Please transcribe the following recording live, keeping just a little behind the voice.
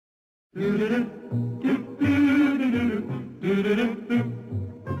I'm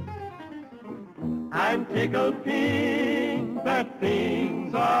tickled pink that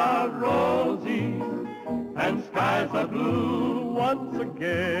things are rosy and skies are blue once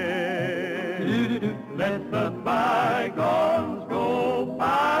again. Let the bygones go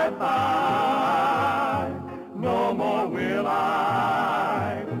bye-bye. No more will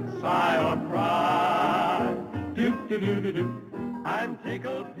I sigh or cry. I'm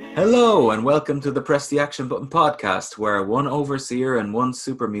tickled pink. Hello and welcome to the Press the Action Button podcast, where one overseer and one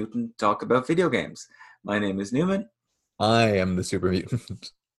super mutant talk about video games. My name is Newman. I am the super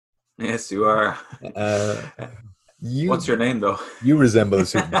mutant. Yes, you are. What's your name, though? You resemble a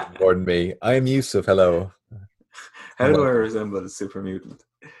super mutant more than me. I am Yusuf. Hello. How do I resemble a super mutant?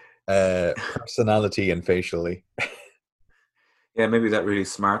 Personality and facially. Yeah, maybe that really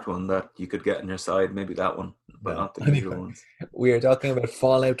smart one that you could get on your side. Maybe that one, but not the usual ones. We are talking about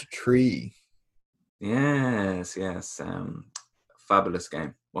Fallout 3. Yes. Fabulous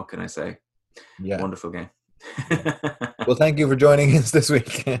game. What can I say? Yeah. Wonderful game. Well, thank you for joining us this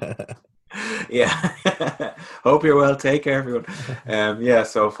week. Yeah. Hope you're well. Take care, everyone.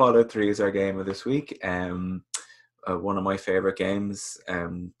 So Fallout 3 is our game of this week. One of my favorite games.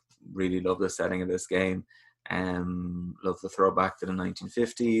 Really love the setting of this game. Love the throwback to the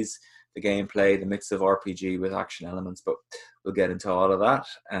 1950s, the gameplay, the mix of RPG with action elements, but we'll get into all of that.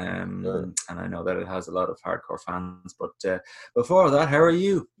 Sure. And I know that it has a lot of hardcore fans, but before that, how are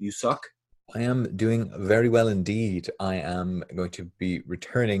you? You suck. I am doing very well indeed. I am going to be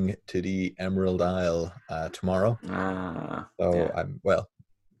returning to the Emerald Isle tomorrow.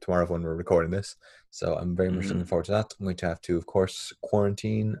 Tomorrow when we're recording this. So I'm very much looking forward to that. I'm going to have to, of course,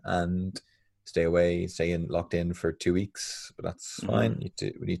 quarantine and stay locked in for 2 weeks, but that's fine.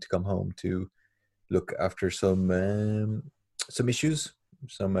 We need to come home to look after some issues,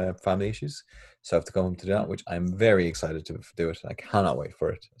 some family issues. So I have to come home to do that, which I'm very excited to do it. I cannot wait for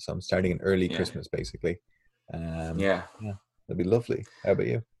it. So I'm starting an early Christmas, basically. It'll be lovely. How about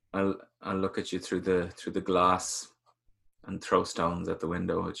you? I'll look at you through the glass and throw stones at the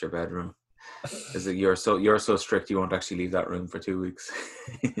window at your bedroom. Is it you're so strict you won't actually leave that room for 2 weeks?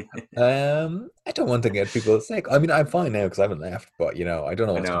 I don't want to get people sick. I mean, I'm fine now because I haven't left, but I don't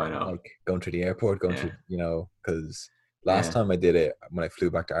know. I know. Like going to the airport, because last time I did it when I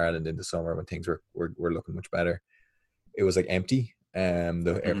flew back to Ireland in the summer when things were looking much better, it was like empty.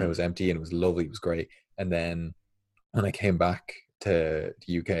 The airplane was empty and it was lovely. It was great. And then when I came back to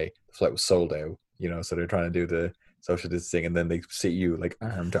the UK, the flight was sold out. So they're trying to do the social distancing, and then they see you like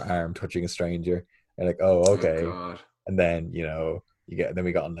arm to arm touching a stranger. They're like, oh, okay. Oh, God. And then we got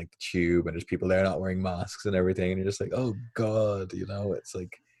on like the tube, and there's people there not wearing masks and everything, and you're just like, oh God, it's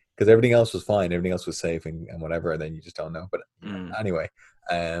like, because everything else was fine, everything else was safe and whatever, and then you just don't know. But anyway,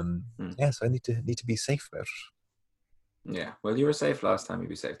 so I need to be safe about it. Yeah, well, you were safe last time. You'll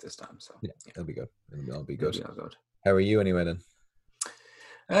be safe this time. So yeah. It'll be good. It'll be good. It'll be good. How are you anyway then?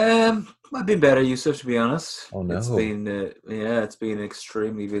 I've been better, Yusuf, to be honest. Oh no. It's been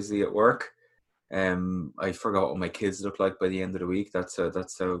extremely busy at work. I forgot what my kids looked like by the end of the week. That's how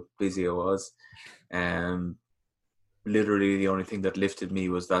busy I was. Literally the only thing that lifted me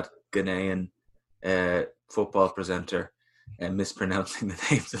was that Ghanaian football presenter mispronouncing the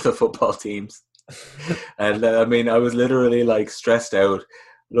names of the football teams. And I was literally like stressed out,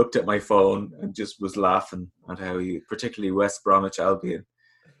 looked at my phone and just was laughing at how particularly West Bromwich Albion.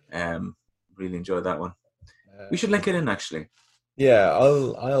 Really enjoyed that one. We should link it in, actually. Yeah,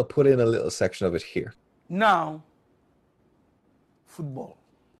 I'll put in a little section of it here. Now, football.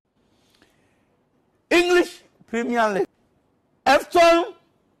 English Premier League. Everton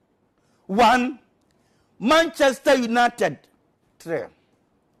 1, Manchester United 3.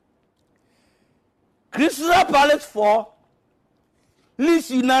 Crystal Palace 4,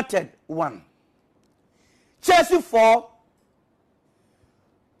 Leeds United 1. Chelsea 4,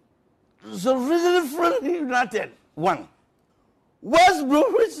 Sheffield United 1. West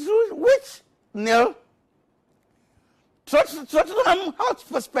Bromwich 0. Tottenham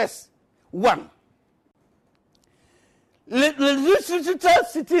Hotspur 1. Leicester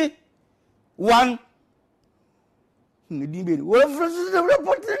City 1.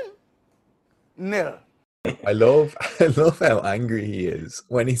 Wolverhampton 0. I love how angry he is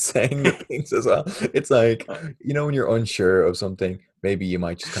when he's saying the things as well. It's like, when you're unsure of something, maybe you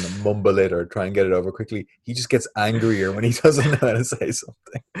might just kind of mumble it or try and get it over quickly. He just gets angrier when he doesn't know how to say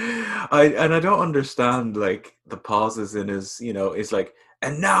something. I don't understand like the pauses in his, it's like,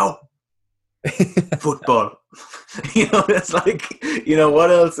 and now Football. It's like,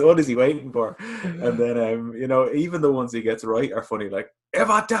 what else? What is he waiting for? And then, even the ones he gets right are funny, like,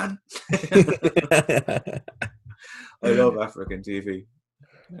 Everton. I love African TV.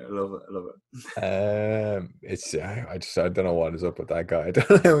 I love it. It's I don't know what is up with that guy. I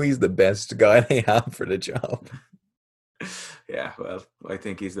don't know. He's the best guy they have for the job. Yeah, well, I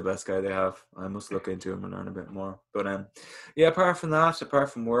think he's the best guy they have. I must look into him and learn a bit more. But yeah, apart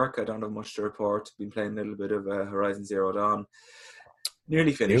from work, I don't have much to report. Been playing a little bit of Horizon Zero Dawn.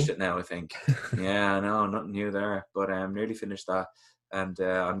 Nearly finished it now, I think. Yeah, no, nothing new there. But nearly finished that, and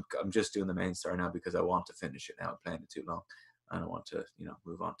I'm just doing the main story now because I want to finish it now. I'm playing it too long, and I want to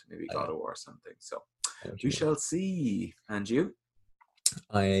move on to maybe God of War or something. So we shall see. And you?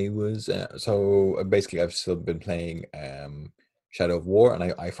 I was so basically I've still been playing Shadow of War,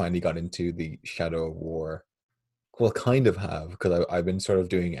 and I finally got into the Shadow of War. Well, kind of have, because I've been sort of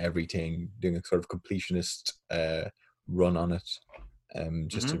doing everything, doing a sort of completionist run on it,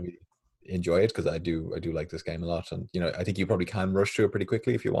 just to really enjoy it, because I do like this game a lot, and I think you probably can rush through it pretty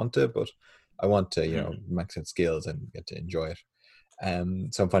quickly if you want to, but I want to max out skills and get to enjoy it.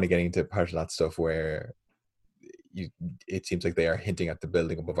 So I'm finally getting into part of that stuff where it seems like they are hinting at the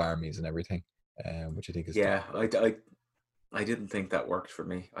building up of armies and everything, which I think is I didn't think that worked for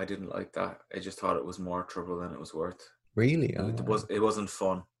me. I didn't like that. I just thought it was more trouble than it was worth. Really? It wasn't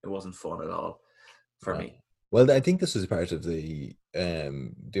fun. It wasn't fun at all for me. Well, I think this was part of the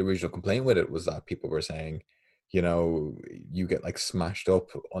original complaint with it, was that people were saying, you get like smashed up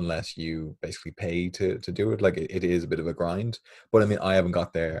unless you basically pay to do it. Like it is a bit of a grind. But I mean, I haven't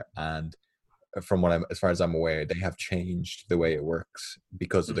got there, and from as far as I'm aware, they have changed the way it works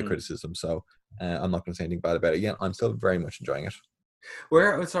because of the criticism. So I'm not going to say anything bad about it. Yeah, I'm still very much enjoying it.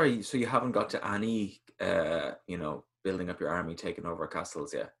 Sorry, so you haven't got to any, building up your army, taking over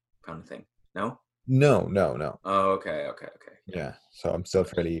castles yet, kind of thing? No. Oh, okay. Yeah, so I'm still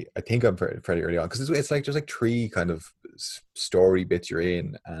I think I'm fairly early on, because it's like there's like 3 kind of story bits you're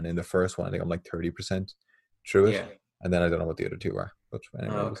in, and in the first one I think I'm like 30% through it, and then I don't know what the other 2 are. But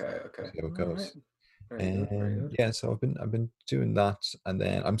anyway, okay. See how it goes. Right. Very good. Yeah, so I've been doing that, and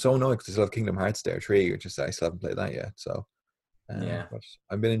then I'm so annoyed because I still have Kingdom Hearts there 3, which is I still haven't played that yet. So but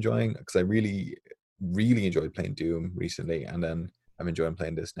I've been enjoying, because I really enjoyed playing Doom recently, and then I'm enjoying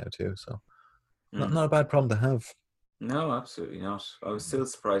playing this now too. So not a bad problem to have. No, absolutely not. I was still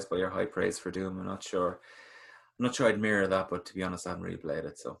surprised by your high praise for Doom. I'm not sure I'd mirror that, but to be honest, I haven't really played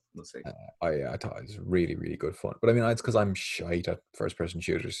it, so we'll see. I thought it was really, really good fun. But I mean, it's because I'm shite at first-person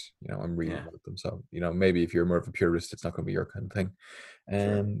shooters. I'm really bad at them. So, maybe if you're more of a purist, it's not going to be your kind of thing.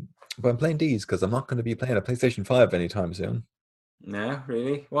 But I'm playing these because I'm not going to be playing a PlayStation 5 anytime soon. No,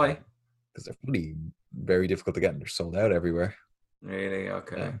 really? Why? Because they're really very difficult to get, and they're sold out everywhere. Really?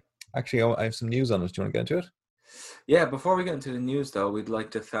 Okay. Actually, I have some news on it. Do you want to get into it? Yeah, before we get into the news, though, we'd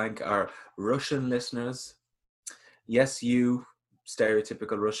like to thank our Russian listeners. Yes, you,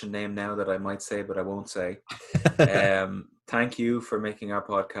 stereotypical Russian name now that I might say, but I won't say. Thank you for making our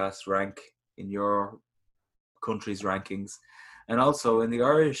podcast rank in your country's rankings, and also in the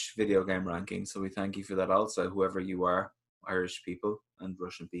Irish video game rankings. So we thank you for that also, whoever you are, Irish people and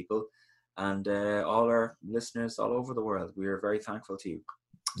Russian people, and all our listeners all over the world. We are very thankful to you.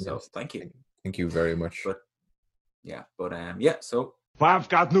 So thank you. Thank you very much. So I've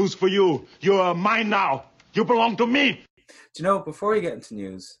got news for you. You're mine now. You belong to me. Do you know, before we get into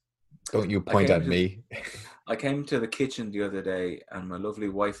news, don't you point at me. I came to the kitchen the other day, and my lovely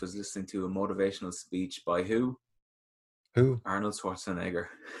wife was listening to a motivational speech by who? Arnold Schwarzenegger.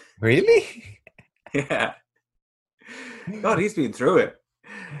 Really? Yeah. God, he's been through it.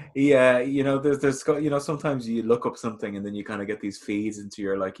 There's sometimes you look up something and then you kind of get these feeds into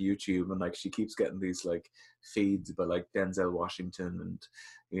your like YouTube, and like she keeps getting these like feeds about like Denzel Washington and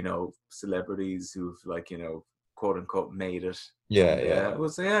celebrities who've like quote unquote made it. It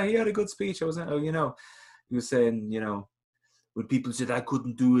was he had a good speech. He was saying when people said I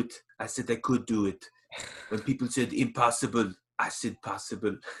couldn't do it, I said I could do it. When people said impossible, I said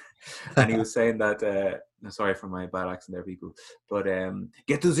possible. And he was saying that sorry for my bad accent there, people, but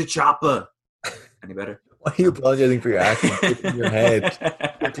get to the chopper. Any better? Why are you apologizing for your accent in your head?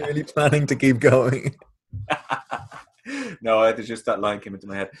 You're clearly planning to keep going. No, just that line came into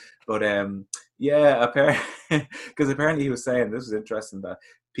my head. But because apparently he was saying, this was interesting, that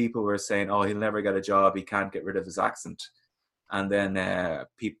people were saying, oh, he'll never get a job, he can't get rid of his accent. And then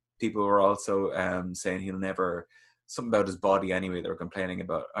people were also saying he'll never, something about his body anyway, they were complaining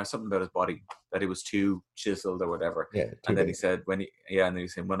about, or something about his body, that he was too chiseled or whatever. And then he said, when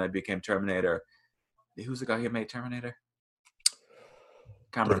I became Terminator, who's the guy who made Terminator?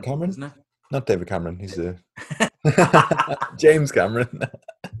 Cameron, isn't it? Not David Cameron. He's the James Cameron.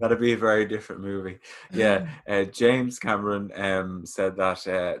 That'd be a very different movie. Yeah, James Cameron said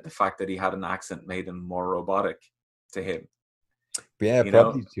that the fact that he had an accent made him more robotic to him. Yeah, You know?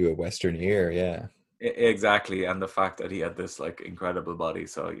 probably to a Western ear. Yeah. Exactly, and the fact that he had this like incredible body,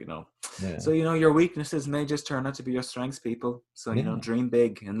 so Yeah. so your weaknesses may just turn out to be your strengths, people. So Yeah. dream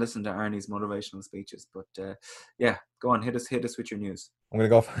big and listen to Arnie's motivational speeches. But yeah, go on, hit us with your news. I'm going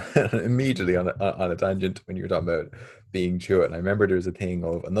to go off immediately on a tangent when you were talking about being Chewit. And I remember there was a thing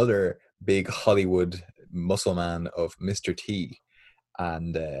of another big Hollywood muscle man of Mr. T,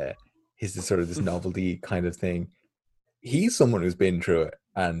 and his sort of this novelty kind of thing. He's someone who's been through it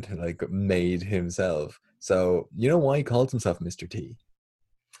and like made himself. So you know why he calls himself Mr. T?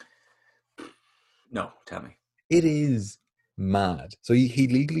 No, tell me. It is mad. So he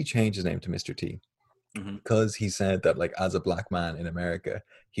legally changed his name to Mr. T because he said that like as a black man in America,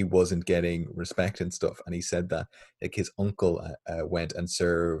 he wasn't getting respect and stuff. And he said that like his uncle went and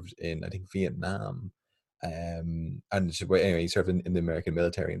served in, I think, Vietnam. And anyway, he served in the American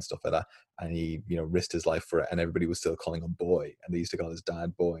military and stuff like that. And he, risked his life for it. And everybody was still calling him boy. And they used to call his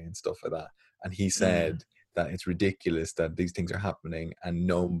dad boy and stuff like that. And he said that it's ridiculous that these things are happening and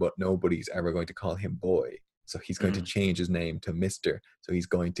nobody's ever going to call him boy. So he's going to change his name to Mr. So he's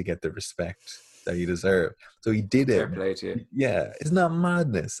going to get the respect that he deserved. So he did it. Fair play to you. Yeah, isn't that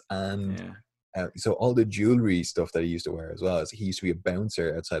madness? And so all the jewelry stuff that he used to wear as well, is he used to be a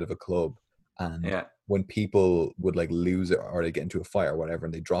bouncer outside of a club. And when people would like lose it or they get into a fight or whatever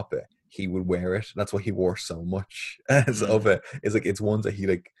and they drop it, he would wear it. That's why he wore so much of it. It's like it's ones that he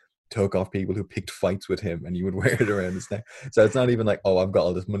like took off people who picked fights with him, and he would wear it around his neck. So it's not even like, oh, I've got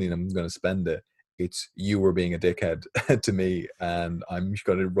all this money and I'm going to spend it. It's you were being a dickhead to me, and I'm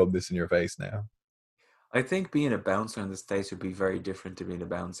going to rub this in your face now. I think being a bouncer in the States would be very different to being a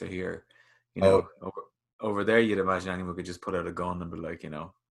bouncer here. Over there, you'd imagine anyone could just put out a gun and be like,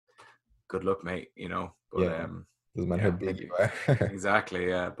 good luck, mate. But doesn't matter how big you are. Exactly,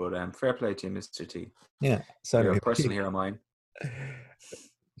 yeah. But fair play to you, Mr. T. Yeah, so you're a personal hero of mine.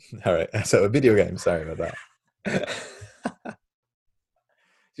 All right, so a video game. Sorry about that.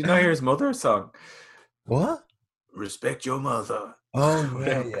 Did you not hear his mother's song? What? Respect your mother. Oh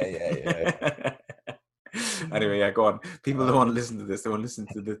yeah. Anyway, yeah, go on. People don't want to listen to this. They want to listen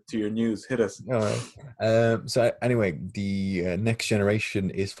to your news. Hit us. All right. So anyway, the next generation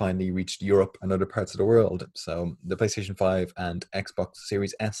is finally reached Europe and other parts of the world. So the PlayStation 5 and Xbox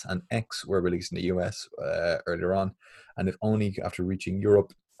Series S and X were released in the US earlier on, and if only after reaching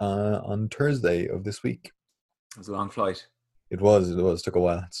Europe on Thursday of this week. It was a long flight. It was. It took a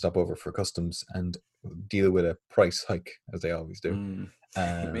while to stop over for customs and deal with a price hike, as they always do.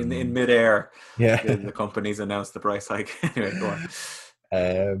 In midair, yeah, the companies announced the price hike. Anyway, go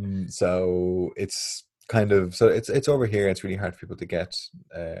on. So it's kind of it's over here. It's really hard for people to get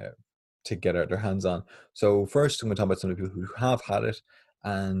their hands on. So first, I'm going to talk about some of the people who have had it,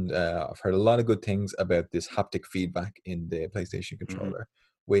 and I've heard a lot of good things about this haptic feedback in the PlayStation controller,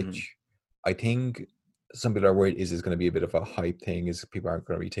 which I think some people are worried is going to be a bit of a hype thing, is people aren't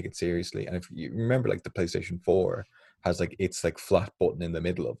going to really take it seriously. And if you remember, like the PlayStation 4 has like its like flat button in the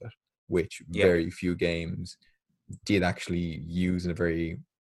middle of it, which very few games did actually use in a very,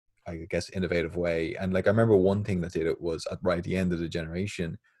 I guess, innovative way. And like I remember one thing that did it was right at the end of the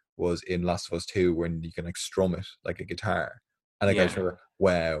generation was in Last of Us 2, when you can like strum it like a guitar. And like I just remember,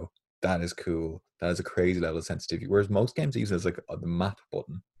 wow, that is cool. That is a crazy level of sensitivity. Whereas most games use it as like the map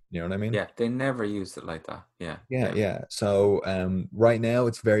button. You know what I mean? Yeah, they never used it like that. Yeah. So right now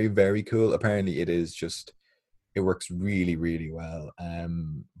it's very, very cool. Apparently it works really, really well.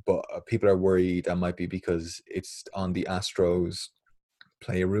 But people are worried that might be because it's on the Astros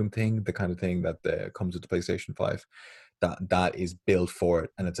Playroom thing, the kind of thing that comes with the PlayStation 5. That is built for it,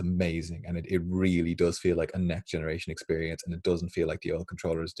 and it's amazing. And it really does feel like a next generation experience, and it doesn't feel like the old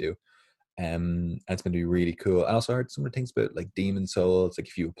controllers do. And it's going to be really cool. I also heard some of the things about like Demon Souls, like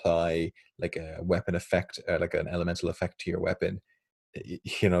if you apply like a weapon effect, like an elemental effect to your weapon,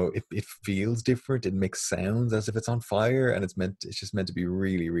 it feels different. It makes sounds as if it's on fire, and it's just meant to be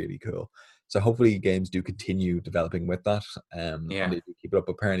really, really cool. So hopefully games do continue developing with that. And they do keep it up.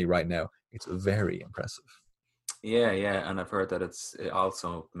 Apparently right now it's very impressive. Yeah, and I've heard that it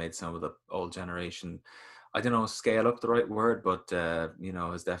also made some of the old generation, I don't know, scale up the right word, but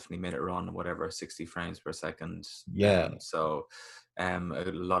has definitely made it run whatever 60 frames per second. Yeah. So a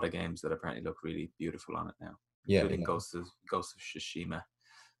lot of games that apparently look really beautiful on it now. Yeah. Including Ghost of Tsushima.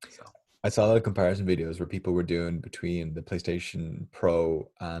 So I saw a lot of comparison videos where people were doing between the PlayStation Pro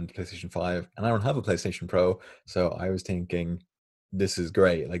and PlayStation 5, and I don't have a PlayStation Pro, so I was thinking, this is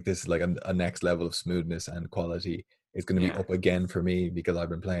great. Like this is like a next level of smoothness and quality. It's going to be Yeah. up again for me because I've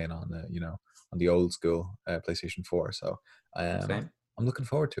been playing on the, on the old school PlayStation 4. So Same. I'm looking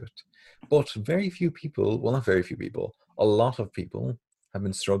forward to it. But very few people, well, not very few people, a lot of people have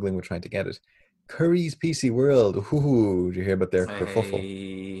been struggling with trying to get it. Curry's PC World. Ooh, did you hear about their I kerfuffle?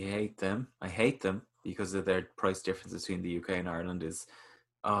 hate them. I hate them because of their price difference between the UK and Ireland is,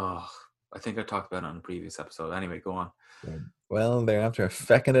 I think I talked about it on a previous episode. Anyway, go on. Well, they're after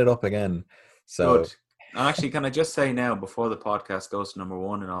fecking it up again. So Good. And actually, can I just say now, before the podcast goes to number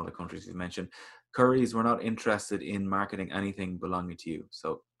one in all the countries you mentioned, Currys, we're not interested in marketing anything belonging to you.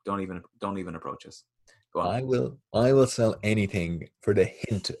 So don't even approach us. Go on. I will sell anything for the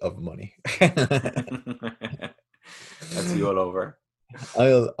hint of money. That's you all over.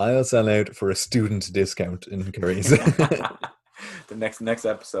 I'll sell out for a student discount in Curry's. The next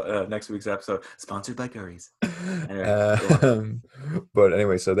episode, next week's episode, sponsored by Curry's. Anyway, but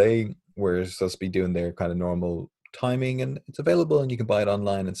anyway, so they were supposed to be doing their kind of normal timing, and it's available, and you can buy it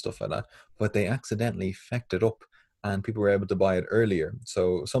online and stuff like that. But they accidentally fecked it up, and people were able to buy it earlier.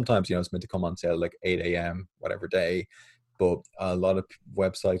 So sometimes, it's meant to come on sale like 8 a.m. whatever day. But a lot of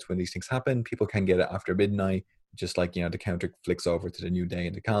websites, when these things happen, people can get it after midnight. Just like, the counter flicks over to the new day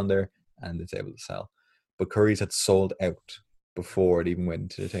in the calendar, and it's able to sell. But Curry's had sold out before it even went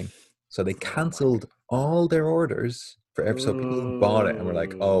into the thing. So they cancelled all their orders for every, so people who bought it and were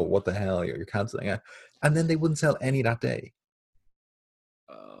like, oh, what the hell, you're cancelling it. And then they wouldn't sell any that day.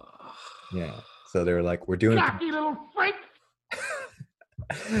 Yeah. So they were like, we're doing Lucky little freak.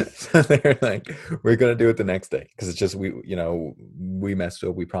 So they're like, we're going to do it the next day. Because it's just, we messed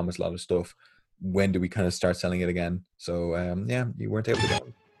up. We promised a lot of stuff. When do we kind of start selling it again? So, you weren't able to get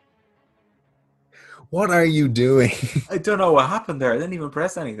it. What are you doing? I don't know what happened there. I didn't even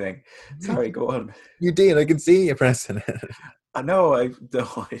press anything. Sorry, go on. You did. I can see you pressing it. I know. I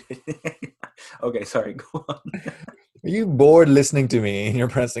don't. Okay, sorry. Go on. Are you bored listening to me and you're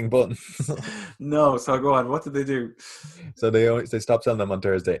pressing buttons? No. So go on. What did they do? So they stopped selling them on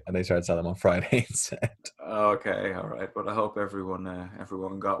Thursday and they started selling them on Friday instead. Okay, all right. But I hope everyone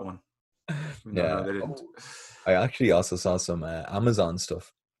got one. No, they didn't. I actually also saw some Amazon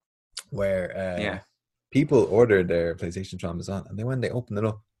stuff where people ordered their PlayStation from Amazon, and then when they opened it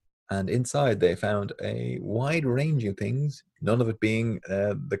up, and inside they found a wide range of things, none of it being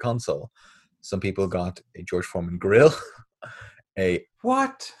the console. Some people got a George Foreman grill, a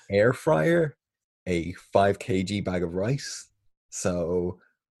air fryer, a 5 kg bag of rice. So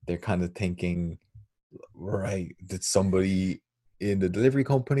they're kind of thinking, right, did somebody in the delivery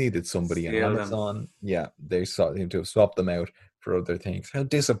company, did somebody in Amazon? Yeah, they seem to have swapped them out for other things. How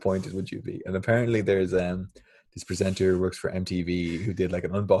disappointed would you be? And apparently there's this presenter who works for MTV who did like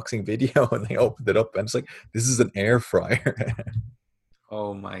an unboxing video, and they opened it up and it's like, this is an air fryer.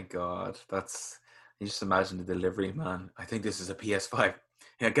 Oh my god, you just imagine the delivery man. I think this is a PS5.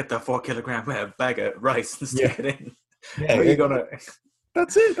 Yeah, get that 4 kilogram bag of rice and stick it in. Yeah, how are you gonna?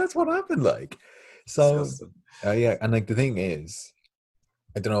 That's it. That's what happened. Like, so disgusting. and like the thing is,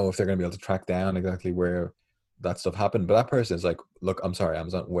 I don't know if they're gonna be able to track down exactly where that stuff happened, but that person is like, look, I'm sorry,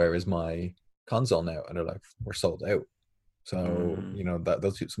 Amazon, where is my console now? And they're like, we're sold out. So that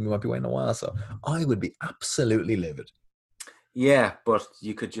those people might be waiting a while. So I would be absolutely livid. Yeah, but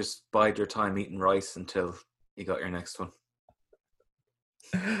you could just bide your time eating rice until you got your next one.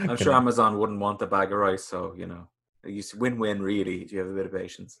 I'm sure Amazon wouldn't want the bag of rice, so it's win-win really if you have a bit of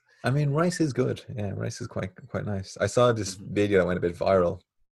patience. I mean, rice is good. Yeah, rice is quite nice. I saw this video that went a bit viral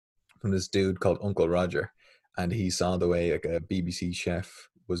from this dude called Uncle Roger, and he saw the way like a BBC chef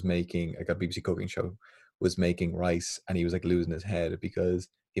was making, like a BBC cooking show was making rice, and he was like losing his head because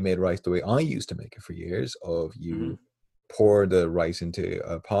he made rice the way I used to make it for years. Of you pour the rice into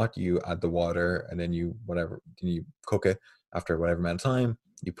a pot, you add the water, and then you cook it. After whatever amount of time,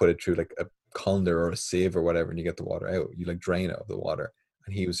 you put it through like a colander or a sieve or whatever, and you get the water out. You like drain it of the water.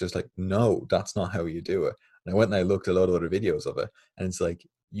 And he was just like, no, that's not how you do it. And I went and I looked at a lot of other videos of it, and it's like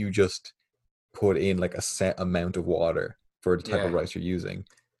you just put in like a set amount of water for the type of rice you're using,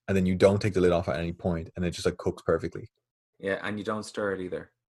 and then you don't take the lid off at any point, and it just like cooks perfectly. Yeah, and you don't stir it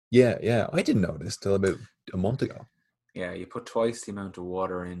either. Yeah. I didn't know this till about a month ago. Yeah, you put twice the amount of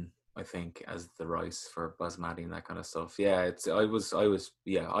water in, I think, as the rice for basmati and that kind of stuff. Yeah, I used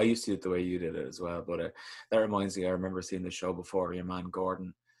to do it the way you did it as well. But that reminds me, I remember seeing the show before, your man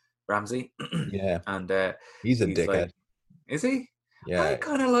Gordon Ramsay. Yeah, and he's a dickhead. Like, is he? Yeah, I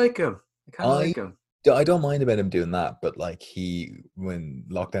kind of like him. I don't mind about him doing that, but like when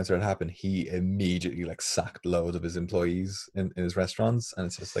lockdown started happening, he immediately like sacked loads of his employees in his restaurants, and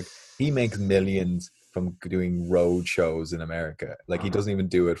it's just like he makes millions from doing road shows in America. Like he doesn't even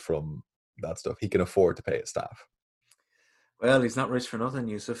do it from that stuff. He can afford to pay his staff. Well, he's not rich for nothing,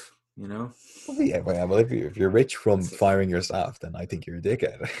 Yusuf. You know. Well, yeah, well, if you're rich from firing your staff, then I think you're a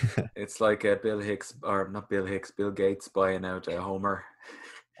dickhead. It's like Bill Hicks, or not Bill Hicks, Bill Gates buying out Homer.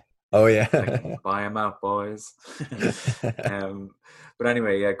 Oh yeah, Like, buy him out, boys. But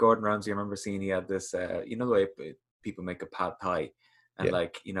anyway, yeah, Gordon Ramsay. I remember seeing he had this. You know the way people make a pad thai, and Yeah.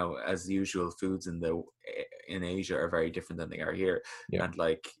 like, you know, as usual, foods in Asia are very different than they are here. Yeah. And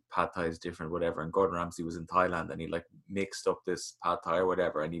like pad thai is different, whatever. And Gordon Ramsay was in Thailand, and he like mixed up this pad thai or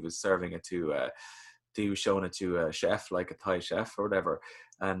whatever, and he was serving it to. He was showing it to a chef, like a Thai chef or whatever,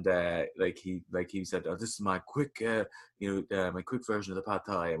 and like he said, "Oh, this is my quick, my quick version of the pad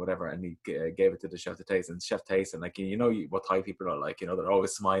thai and whatever," and he gave it to the chef to taste, and the chef tasted, and like, you know what Thai people are like, you know, they're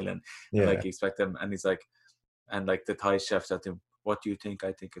always smiling, yeah. and like you expect them, and he's like, and like the Thai chef said to him, "What do you think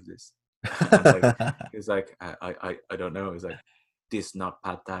I think of this?" And like he was like, I don't know. He's like, "This not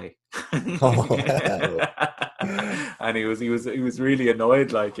pad thai." Oh, wow. And he was really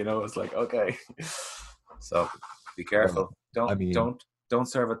annoyed, like, you know. It's like, okay, so be careful. Don't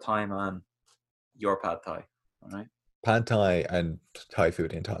serve a Thai man your pad thai. All right. Pad Thai and Thai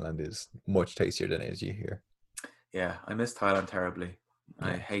food in Thailand is much tastier than it is here. Yeah, I miss Thailand terribly. Yeah.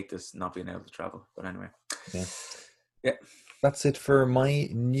 I hate this not being able to travel. But anyway. Yeah. That's it for my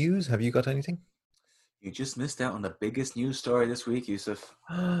news. Have you got anything? You just missed out on the biggest news story this week, Yusuf.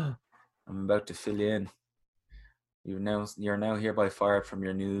 I'm about to fill you in. You're now hereby fired from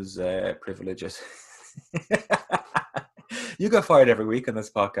your news privileges. You got fired every week on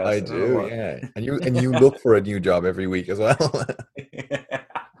this podcast. I do, yeah. And you look for a new job every week as well. That's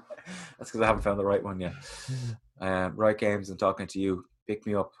because I haven't found the right one yet. Right games and talking to you. Pick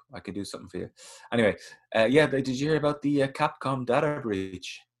me up. I can do something for you. Anyway, did you hear about the Capcom data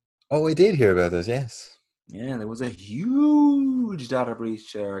breach? Oh, I did hear about this, yes. Yeah, there was a huge data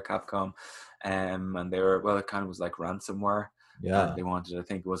breach Capcom. And they were, well, it kind of was like ransomware. Yeah. And they wanted, I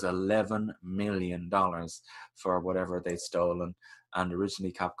think it was $11 million for whatever they'd stolen. And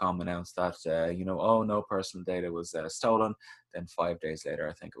originally Capcom announced that, no personal data was stolen. Then 5 days later,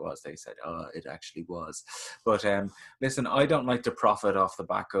 I think it was, they said, it actually was. But listen, I don't like to profit off the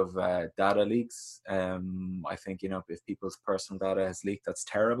back of data leaks. I think, if people's personal data has leaked, that's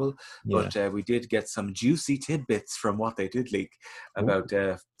terrible. Yeah. But we did get some juicy tidbits from what they did leak about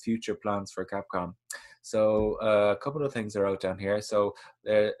future plans for Capcom. So a couple of things are out down here. So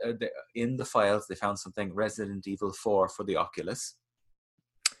in the files, they found something Resident Evil 4 for the Oculus.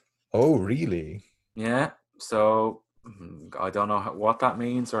 Oh, really? Yeah. So I don't know what that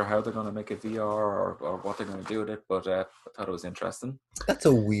means or how they're going to make it VR or what they're going to do with it, but I thought it was interesting. That's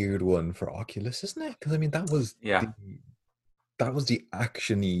a weird one for Oculus, isn't it? Because I mean, that was the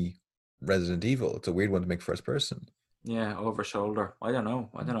actiony Resident Evil. It's a weird one to make first person. Yeah, over shoulder. I don't know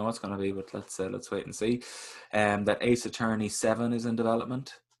what it's going to be, but let's wait and see. That Ace Attorney 7 is in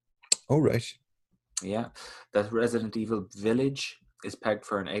development. Oh, right. Yeah, that Resident Evil Village is pegged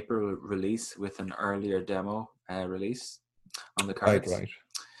for an April release with an earlier demo release on the cards. Right.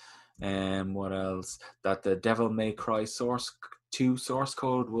 What else? That the Devil May Cry source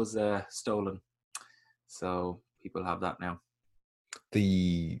code was stolen, so people have that now.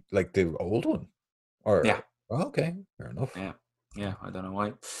 The old one, or yeah. Oh, okay, fair enough. Yeah. I don't know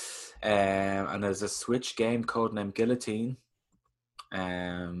why. And there's a Switch game codenamed Guillotine,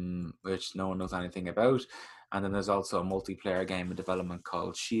 which no one knows anything about. And then there's also a multiplayer game in development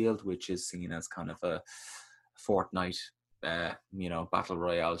called Shield, which is seen as kind of a Fortnite, battle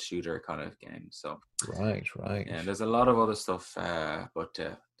royale shooter kind of game. So right. Yeah, there's a lot of other stuff, but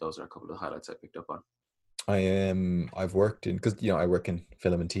those are a couple of highlights I picked up on. I've worked in, because I work in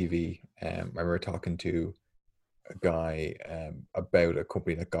film and TV. I remember talking to a guy about a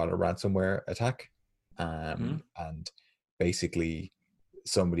company that got a ransomware attack, and basically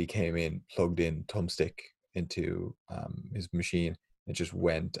somebody came in, plugged in thumbstick into his machine, and just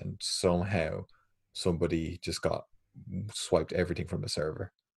went, and somehow somebody just swiped everything from the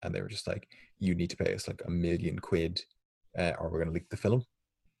server, and they were just like, you need to pay us like £1 million or we're going to leak the film.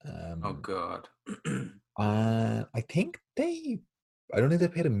 Oh god. I don't think they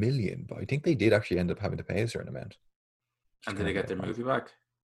paid $1 million, but I think they did actually end up having to pay a certain amount. And did they get their movie back?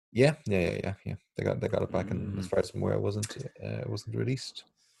 Yeah. They got it back, and as far as I'm aware, it wasn't released.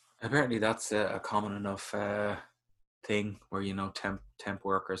 Apparently, that's a common enough thing where temp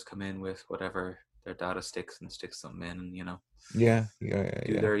workers come in with whatever their data sticks and stick something in, and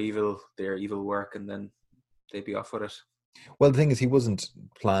do their evil work, and then they'd be off with it. Well, the thing is, he wasn't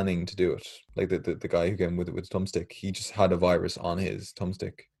planning to do it. Like the guy who came with thumbstick, he just had a virus on his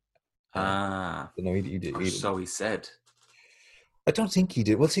thumbstick, You know, he did. Or so he said. I don't think he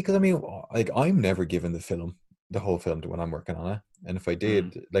did. Well, see, because I mean, like, I'm never given the whole film to when I'm working on it. And if I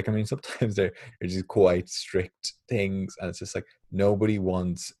did, like, I mean, sometimes they're just quite strict things, and it's just like nobody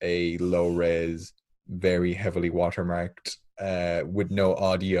wants a low res, very heavily watermarked, with no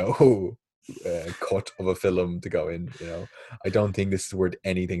audio cut of a film to go in. You know, I don't think this is worth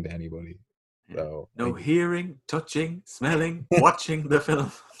anything to anybody. So No hearing, touching, smelling, watching the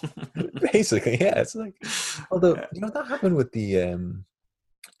film. basically, yeah, it's like, although you know that happened with the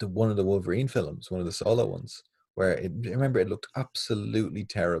one of the Wolverine films, one of the solo ones, where I remember it looked absolutely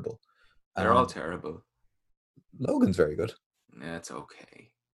terrible. They're all terrible. Logan's very good. Yeah, it's okay.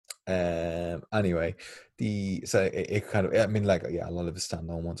 Anyway, it kind of, I mean, like, yeah, a lot of the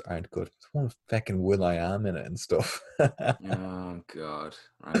standalone ones aren't good. There's one with fucking Will.i.am in it and stuff. Oh God,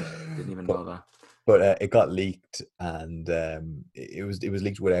 right? Didn't even know that. But it got leaked, and it was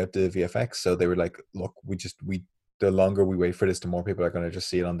leaked without the VFX. So they were like, "Look, the longer we wait for this, the more people are going to just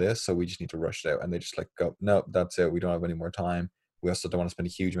see it on this. So we just need to rush it out." And they just like go, "No, that's it. We don't have any more time. We also don't want to spend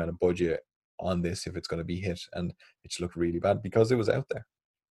a huge amount of budget on this if it's going to be hit." And it just looked really bad because it was out there.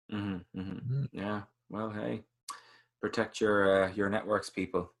 Yeah. Well, hey, protect your networks,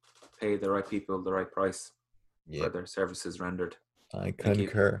 people. Pay the right people the right price for their services rendered. I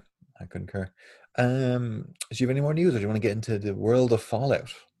concur. Do you have any more news, or do you want to get into the world of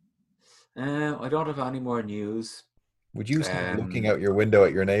Fallout? I don't have any more news. Would you start looking out your window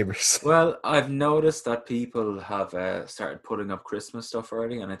at your neighbors? Well, I've noticed that people have started putting up Christmas stuff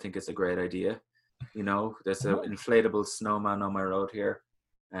already, and I think it's a great idea. You know, there's an inflatable snowman on my road here.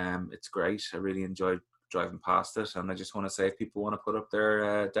 It's great. I really enjoyed driving past it, and I just want to say if people want to put up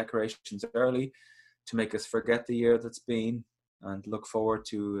their decorations early to make us forget the year that's been and look forward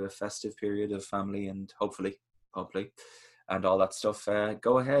to a festive period of family and hopefully, and all that stuff,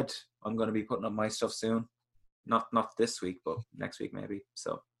 go ahead. I'm going to be putting up my stuff soon. Not this week, but next week maybe.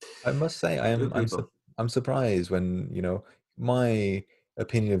 So I must say, I'm surprised when, you know, my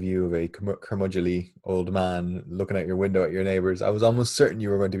opinion of you of a curmudgeonly old man looking out your window at your neighbors. I was almost certain you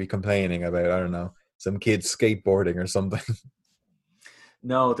were going to be complaining about, I don't know, some kids skateboarding or something.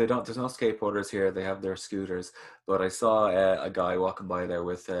 No, they don't. There's no skateboarders here. They have their scooters. But I saw a guy walking by there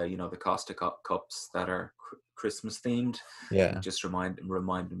with, the Costa cups that are Christmas themed. Yeah. It just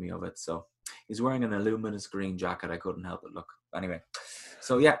reminded me of it. So he's wearing an luminous green jacket. I couldn't help it look. Anyway,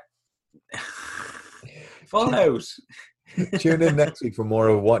 so yeah. Fallout. Tune in next week for more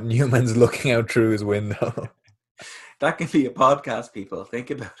of what Newman's looking out through his window. That can be a podcast, people.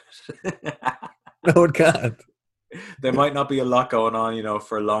 Think about it. No, it can't. There might not be a lot going on,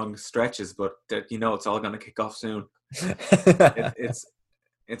 for long stretches, but it's all going to kick off soon.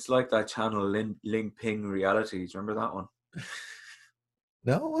 It's like that channel Ling Ping Reality. Do you remember that one?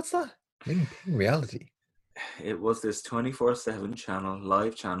 No, what's that? Ling Ping Reality. It was this 24/7 channel,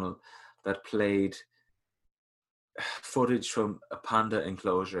 live channel, that played footage from a panda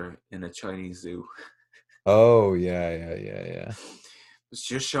enclosure in a Chinese zoo. Oh yeah. It's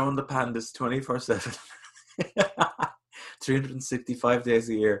just showing the pandas 24/7. 365 days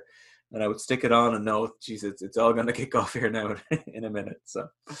a year, and I would stick it on and know, geez, it's all going to kick off here now in a minute. So,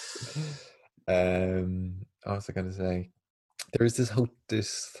 what was I going to say? There is this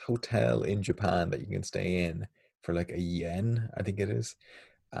hotel in Japan that you can stay in for like $1, I think it is,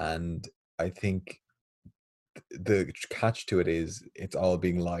 and I think the catch to it is it's all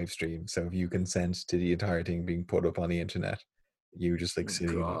being live streamed. So if you consent to the entire thing being put up on the internet, you just like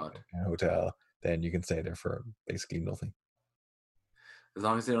sitting in a hotel, then you can stay there for basically nothing. As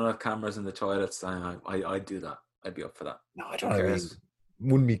long as they don't have cameras in the toilets, I'd do that. I'd be up for that. No, I don't know.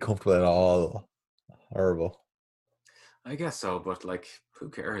 Wouldn't be comfortable at all. Horrible. I guess so, but like, who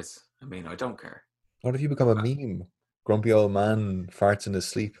cares? I mean, I don't care. What if you become a meme? Grumpy old man farts in his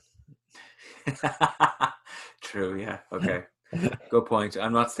sleep. True, yeah. Okay. Good point.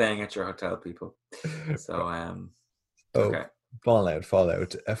 I'm not staying at your hotel, people. So, okay. Fallout.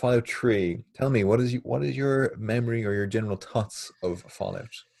 Fallout 3. Tell me, what is your memory or your general thoughts of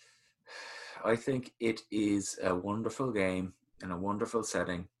Fallout? I think it is a wonderful game in a wonderful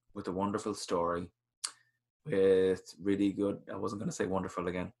setting with a wonderful story, with really good, I wasn't going to say wonderful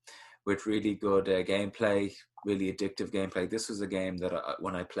again, with really good gameplay, really addictive gameplay. This was a game that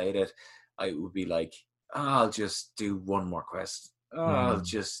when I played it, I would be like, I'll just do one more quest. I'll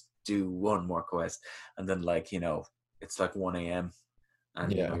just do one more quest. And then it's like 1 a.m.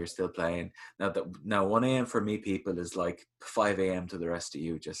 and you're still playing. Now 1 a.m. for me, people, is like 5 a.m. to the rest of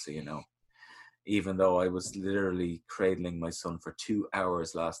you, just so you know. Even though I was literally cradling my son for 2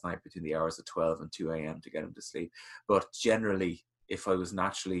 hours last night between the hours of 12 and 2 a.m. to get him to sleep. But generally, if I was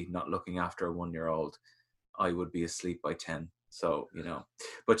naturally not looking after a 1-year-old, I would be asleep by 10. So,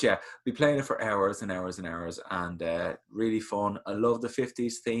 but yeah, we playing it for hours and hours and hours, and really fun. I love the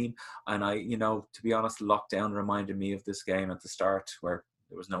 50s theme. And to be honest, lockdown reminded me of this game at the start, where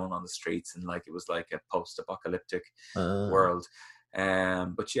there was no one on the streets, and like it was like a post-apocalyptic world.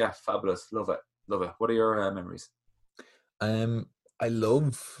 But yeah, fabulous. Love it. What are your memories? I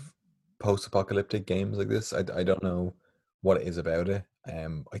love post-apocalyptic games like this. I don't know what it is about it.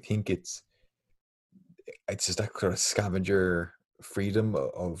 I think it's just that sort of scavenger freedom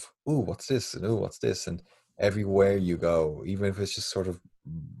of, oh, what's this, and oh, what's this, and everywhere you go, even if it's just sort of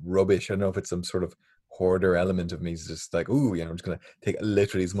rubbish. I don't know if it's some sort of hoarder element of me is just like, oh, I'm just gonna take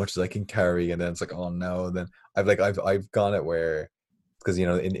literally as much as I can carry, and then it's like, oh no. Then I've gone it where, because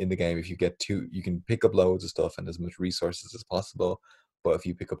in the game, if you get you can pick up loads of stuff and as much resources as possible, but if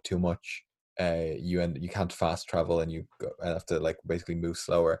you pick up too much, you can't fast travel, and you have to like basically move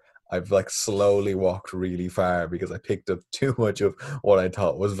slower. I've like slowly walked really far because I picked up too much of what I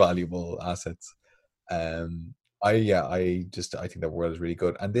thought was valuable assets. I think the world is really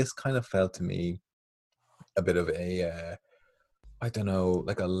good, and this kind of felt to me a bit of a I don't know,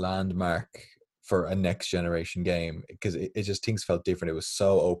 like a landmark for a next generation game, because it just, things felt different. It was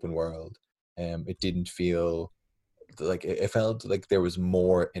so open world. It didn't feel like, it felt like there was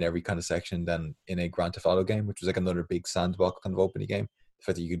more in every kind of section than in a Grand Theft Auto game, which was like another big sandbox kind of open game. The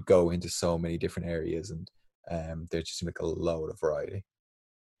fact that you could go into so many different areas, and there just seemed like a load of variety.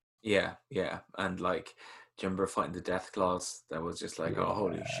 Yeah, and like, do you remember fighting the Death Claws? That was just like, oh,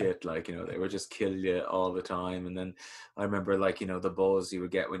 holy shit, like, they were just kill you all the time. And then I remember, like, the buzz you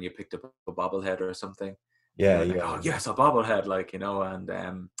would get when you picked up a bobblehead or something. Oh yes, a bobblehead, like, and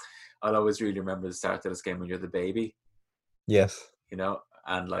I'll always really remember the start of this game when you're the baby. Yes.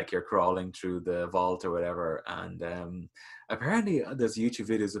 And like you're crawling through the vault or whatever, and apparently there's YouTube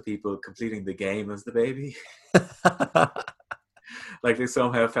videos of people completing the game as the baby. Like they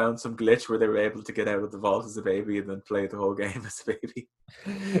somehow found some glitch where they were able to get out of the vault as a baby and then play the whole game as a baby,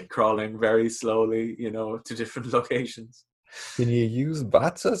 crawling very slowly, to different locations. Can you use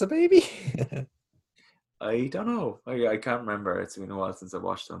bats as a baby? I don't know. I can't remember. It's been a while since I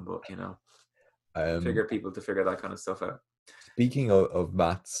watched them, but figure people to figure that kind of stuff out. Speaking of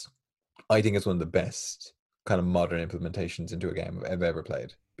bats, I think it's one of the best kind of modern implementations into a game I've ever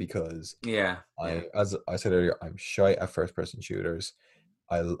played, because as I said earlier, I'm shy at first-person shooters.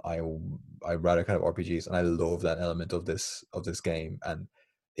 I rather kind of RPGs, and I love that element of this game. And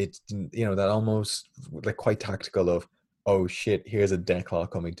it's that almost like quite tactical of, oh shit, here's a Deathclaw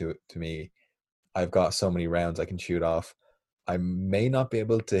coming to me. I've got so many rounds I can shoot off. I may not be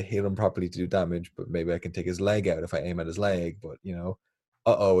able to hit him properly to do damage, but maybe I can take his leg out if I aim at his leg. But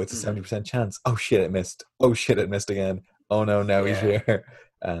it's a 70% chance. Oh shit, it missed. Oh shit, it missed again. Oh no, now he's here,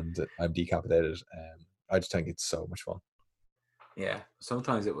 and I'm decapitated. I just think it's so much fun. Yeah,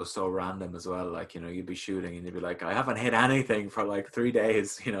 sometimes it was so random as well. Like, you'd be shooting and you'd be like, I haven't hit anything for like 3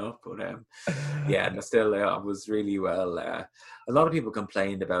 days, but yeah, and still it was really well. A lot of people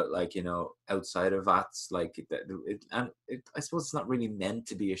complained about, like, outside of VATS, like I suppose it's not really meant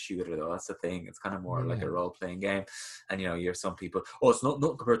to be a shooter though. That's the thing. It's kind of more like a role-playing game, and you're some people, it's not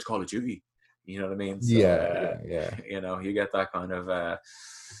compared to Call of Duty. You know what I mean? So, yeah. You get that kind of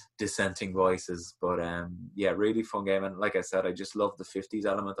dissenting voices, but really fun game. And like I said, I just love the 50s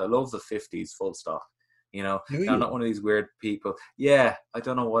element. I love the 50s full stop. I'm not one of these weird people. Yeah, I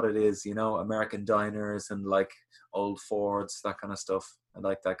don't know what it is. American diners and like old Fords, that kind of stuff. I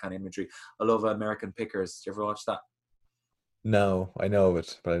like that kind of imagery. I love American Pickers. Did you ever watch that? No, I know of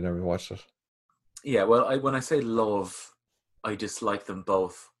it, but I never watched it. Yeah, well, when I say love, I dislike them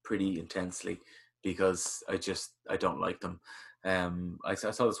both pretty intensely, because I don't like them. I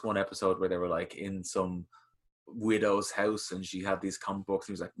saw this one episode where they were like in some widow's house, and she had these comic books,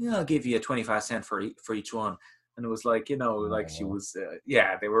 and he was like, yeah, I'll give you 25 cents for each one. And it was like, like she was,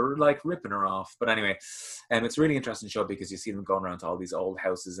 they were like ripping her off. But anyway, it's a really interesting show, because you see them going around to all these old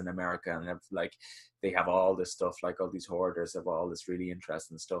houses in America, and they have all this stuff, like all these hoarders have all this really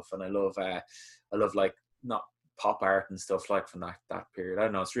interesting stuff. And I love like, not pop art and stuff like from that period. I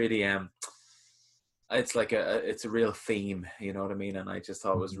don't know, it's really it's like it's a real theme, you know what I mean? And I just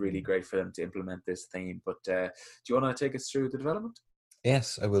thought it was really great for them to implement this theme. But do you want to take us through the development?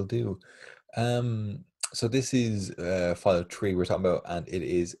 Yes, I will do. So this is Fallout 3 we're talking about, and it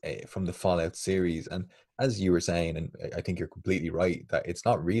is from the Fallout series. And as you were saying, and I think you're completely right, that it's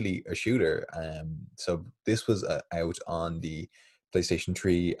not really a shooter. So this was out on the PlayStation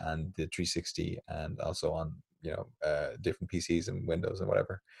 3 and the 360, and also on different PCs and Windows and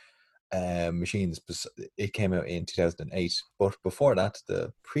whatever. machines. It came out in 2008, but before that,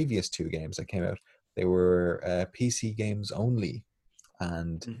 the previous two games that came out, they were PC games only,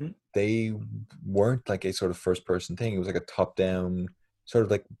 and Mm-hmm. they weren't like a sort of first-person thing. It was like a top-down, sort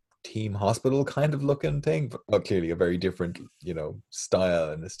of like Team Hospital kind of looking thing, but well, clearly a very different,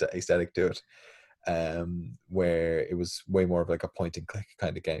 style and aesthetic to it. Where it was way more of like a point and click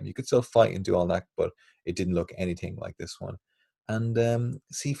kind of game. You could still fight and do all that, but it didn't look anything like this one. And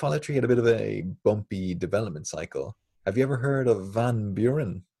see, Fallout 3 had a bit of a bumpy development cycle. Have you ever heard of Van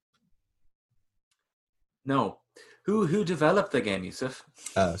Buren? No. Who developed the game, Yusuf?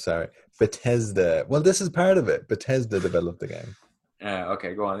 Oh, sorry. Bethesda. Well, this is part of it. Bethesda developed the game.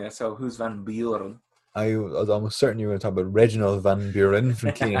 Okay, go on. Yeah. So who's Van Buren? I was almost certain you were going to talk about Reginald Van Buren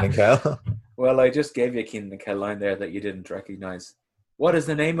from Kenan and Kel. Well, I just gave you a Kenan and Kel line there that you didn't recognize. What is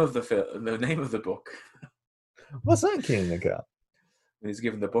the name of the name of the book? What's that, Kenan and Kel? When he's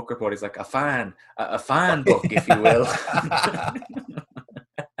given the book report, he's like, a fan book, if you will.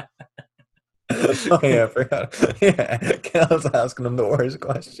 Oh yeah, I forgot. Yeah, Kel's asking him the worst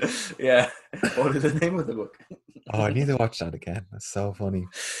question. Yeah. What is the name of the book? Oh, I need to watch that again. That's so funny.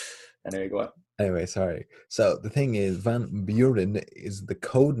 Anyway, go on. Anyway, sorry. So the thing is, Van Buren is the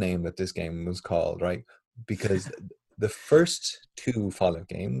code name that this game was called, right? Because the first two Fallout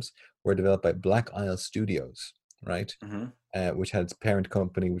games were developed by Black Isle Studios, right? Mm-hmm. Which had its parent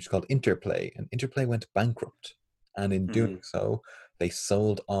company, which is called Interplay, and Interplay went bankrupt. And in doing so, they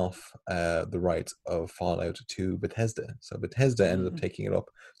sold off the rights of Fallout to Bethesda. So Bethesda ended up taking it up.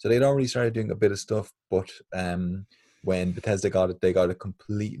 So they'd already started doing a bit of stuff, but when Bethesda got it, they got it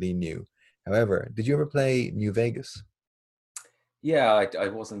completely new. However, did you ever play New Vegas? Yeah, I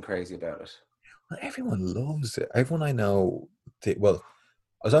wasn't crazy about it. Well, everyone loves it. Everyone I know, I was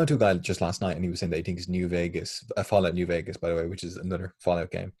talking to a guy just last night, and he was saying that he thinks New Vegas, Fallout New Vegas, by the way, which is another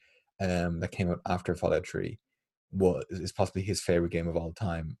Fallout game that came out after Fallout 3, is possibly his favorite game of all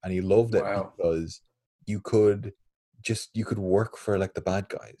time, and he loved it because you could work for like the bad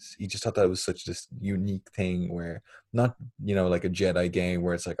guys. He just thought that was such this unique thing where not like a Jedi game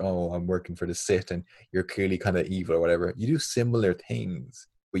where it's like, oh, I'm working for the Sith and you're clearly kind of evil or whatever. You do similar things,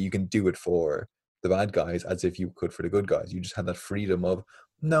 but you can do it for the bad guys as if you could for the good guys. You just had that freedom of,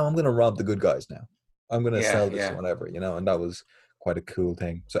 no, I'm going to rob the good guys now. I'm going to sell this or whatever, and that was quite a cool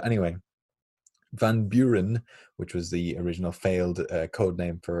thing. So anyway, Van Buren, which was the original failed code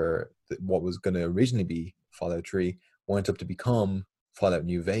name for what was going to originally be Fallout 3, went up to become Fallout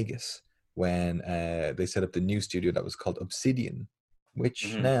New Vegas when they set up the new studio that was called Obsidian,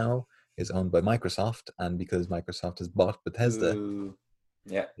 which now is owned by Microsoft. And because Microsoft has bought Bethesda,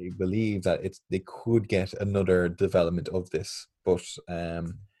 they believe that they could get another development of this. But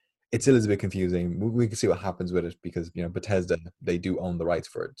it still is a bit confusing. We can see what happens with it because Bethesda, they do own the rights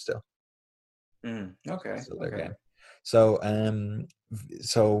for it still. Okay. Game.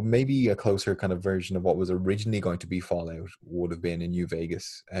 So maybe a closer kind of version of what was originally going to be Fallout would have been in New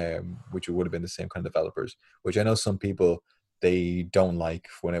Vegas, which would have been the same kind of developers, which I know some people, they don't like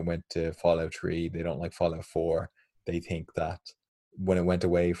when it went to Fallout 3. They don't like Fallout 4. They think that when it went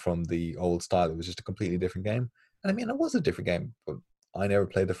away from the old style, it was just a completely different game. And I mean, it was a different game, but I never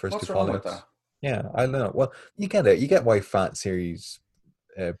played the first two Fallouts. Yeah, I don't know. Well, you get it. You get why fan series,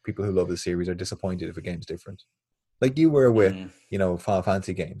 people who love the series are disappointed if a game's different. Like you were with, Final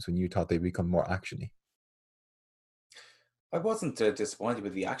Fantasy games when you thought they'd become more actiony. I wasn't disappointed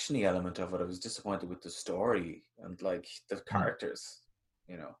with the actiony element of it. I was disappointed with the story and like the characters,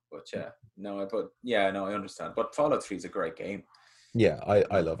 But I understand. But Fallout 3 is a great game. Yeah,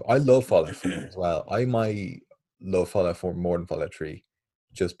 I love Fallout 4 as well. I might love Fallout 4 more than Fallout 3,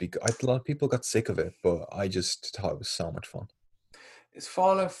 just because a lot of people got sick of it, but I just thought it was so much fun. Is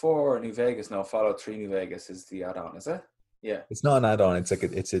Fallout 4 New Vegas? No, Fallout 3 New Vegas is the add-on, is it? Yeah. It's not an add-on. It's like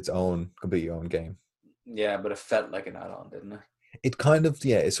it's its own, completely own game. Yeah, but it felt like an add-on, didn't it? It kind of,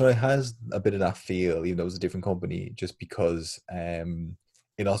 it sort of has a bit of that feel, even though it was a different company, just because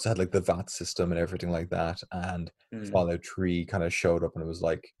it also had like the VAT system and everything like that. And Fallout 3 kind of showed up and it was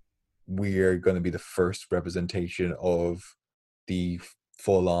like, we're going to be the first representation of the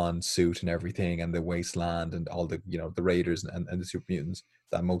full-on suit and everything and the wasteland and all the the raiders and the super mutants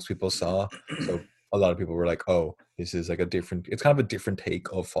that most people saw. So a lot of people were like, oh, this is like it's kind of a different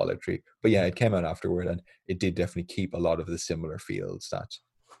take of Fallout 3. But yeah, it came out afterward and it did definitely keep a lot of the similar fields that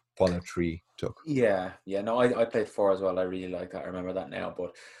Fallout 3 took. No, I played 4 as well. I really like that. I remember that now.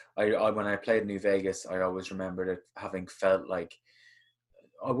 But I when I played New Vegas, I always remembered it having felt like,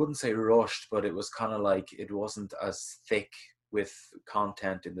 I wouldn't say rushed, but it was kind of like it wasn't as thick with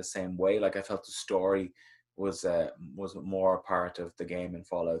content in the same way. Like I felt the story was more part of the game in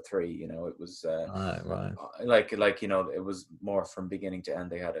Fallout 3. You know, it was Right. like you know, it was more from beginning to end.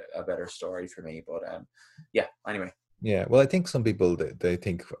 They had a better story for me. But yeah. Anyway. Yeah, well, I think some people they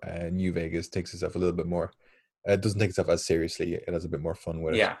think New Vegas takes itself a little bit more. It doesn't take itself as seriously. It has a bit more fun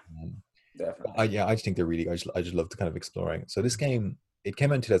with it. Yeah. Um, Definitely. I just think they're really. I just love the kind of exploring. So this game, it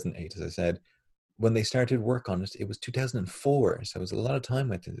came out in 2008, as I said. When they started work on it, it was 2004. So it was a lot of time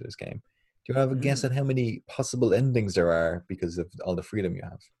went into this game. Do you have a guess at how many possible endings there are because of all the freedom you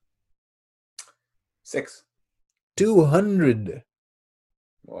have? 6. 200.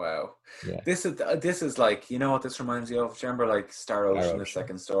 Wow. Yeah. This is like, you know what this reminds you of? Remember like Star Ocean, the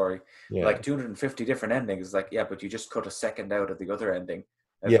second story? Yeah. Like 250 different endings. It's like, yeah, but you just cut a second out of the other ending.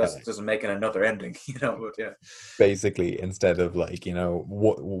 It Yeah. doesn't make it another ending, you know, but yeah. Basically, instead of like, you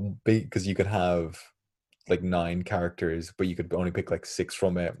know, because you could have like 9 characters, but you could only pick like 6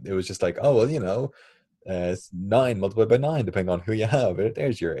 from it. It was just like, oh, well, you know, 9 multiplied by 9, depending on who you have.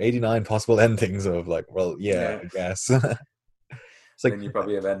 There's your 89 possible endings of like, well, yeah. I guess. It's like, then you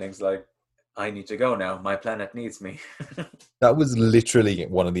probably have endings like, I need to go now. My planet needs me. that was literally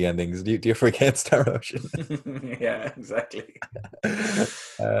one of the endings. Do you forget Star Ocean? Yeah, exactly.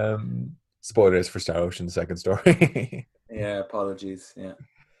 Spoilers for Star Ocean, the second story. Yeah, apologies. Yeah.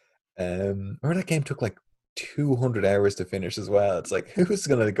 Remember that game took like 200 hours to finish as well. It's like, who's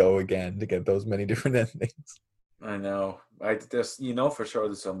gonna go again to get those many different endings? I know. I just, you know, for sure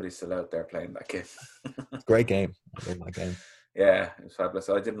there's somebody still out there playing that game. It's a great game. I love that game. Yeah, it was fabulous.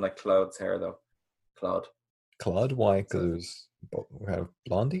 I didn't like Cloud's hair though. Claude? Why? Because it was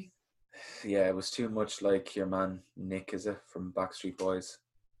Blondie? Yeah, it was too much like your man Nick, is it, from Backstreet Boys?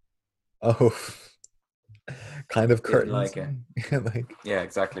 Oh, kind of Didn't curtains. like it. Like, Yeah,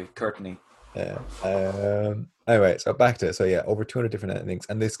 exactly. Curtainy. yeah. Anyway, so back to it. So yeah, over 200 different endings.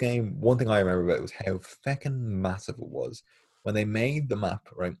 And this game, one thing I remember about it was how feckin' massive it was when they made the map,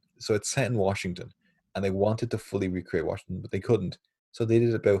 right? So it's set in Washington, and they wanted to fully recreate Washington, but they couldn't. So they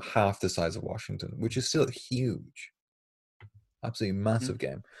did about half the size of Washington, which is still huge. Absolutely massive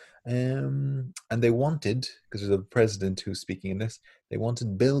game. And they wanted, because there's a president who's speaking in this, they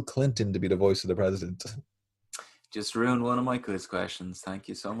wanted Bill Clinton to be the voice of the president. Just ruined one of my quiz questions. Thank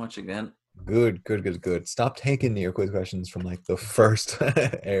you so much again. Good. Stop taking your quiz questions from like the first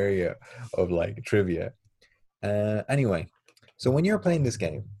area of like trivia. Anyway, so when you were playing this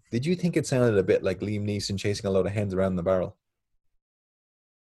game, did you think it sounded a bit like Liam Neeson chasing a load of hens around the barrel?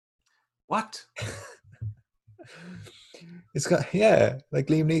 What? It's got, like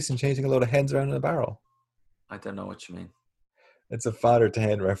Liam Neeson chasing a load of hens around in a barrel. I don't know what you mean. It's a father to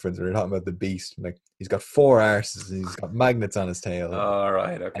hen reference when you're talking about the beast. Like, he's got 4 arses and he's got magnets on his tail. All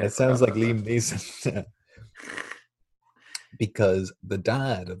right, okay. And it sounds like Liam Neeson. Because the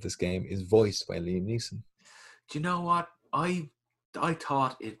dad of this game is voiced by Liam Neeson. Do you know what? I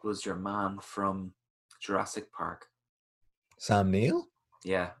thought it was your man from Jurassic Park. Sam Neill?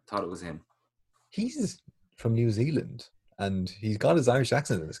 Yeah, thought it was him. He's from New Zealand, and he's got his Irish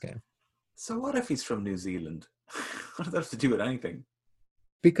accent in this game. So what if he's from New Zealand? What does that have to do with anything?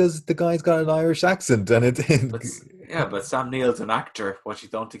 Because the guy's got an Irish accent, and but Sam Neill's an actor. What, you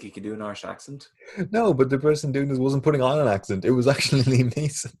don't think he can do an Irish accent? No, but the person doing this wasn't putting on an accent. It was actually Liam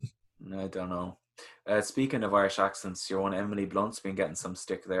Neeson. I don't know. Speaking of Irish accents, your one Emily Blunt's been getting some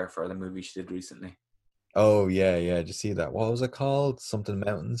stick there for the movie she did recently. Oh, yeah. Did you see that? What was it called? Something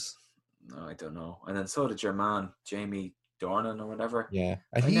Mountains? No, I don't know. And then so did your man, Jamie Dornan or whatever. Yeah.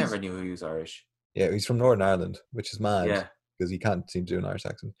 I never knew he was Irish. Yeah, he's from Northern Ireland, which is mad. Yeah. Because he can't seem to do an Irish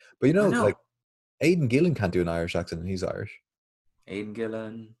accent. But you know, like, Aidan Gillen can't do an Irish accent, and he's Irish. Aidan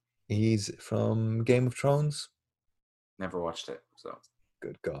Gillen? He's from Game of Thrones. Never watched it, so.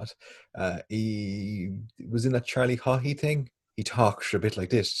 Good God. He was in that Charlie Haughey thing. He talks a bit like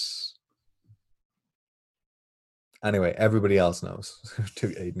this. Anyway, everybody else knows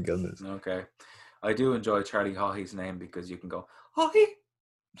who Aidan Gillen is. Okay. I do enjoy Charlie Haughey's name because you can go, Haughey!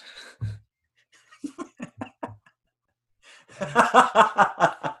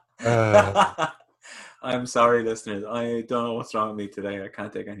 I'm sorry, listeners. I don't know what's wrong with me today. I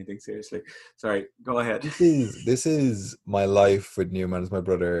can't take anything seriously. Sorry, go ahead. This is my life with Newman as my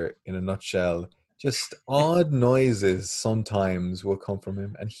brother in a nutshell. Just odd noises sometimes will come from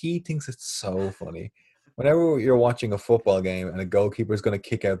him, and he thinks it's so funny. Whenever you're watching a football game and a goalkeeper is going to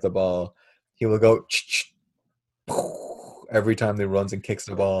kick out the ball, he will go every time he runs and kicks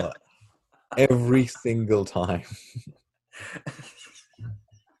the ball. Every single time.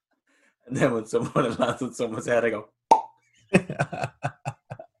 And then when someone lands on someone's head, I go.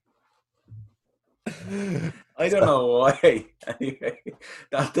 I don't know why. Anyway,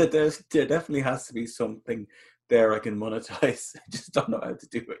 there definitely has to be something there I can monetize. I just don't know how to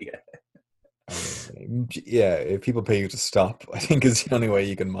do it yet. Yeah, if people pay you to stop, I think is the only way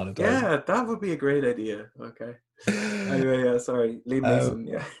you can monetize. Yeah, that would be a great idea. Okay. Anyway, yeah, sorry. Liam Neeson,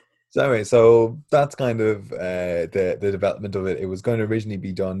 yeah. So anyway, so that's kind of the development of it. It was going to originally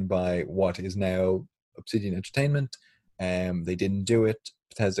be done by what is now Obsidian Entertainment. They didn't do it.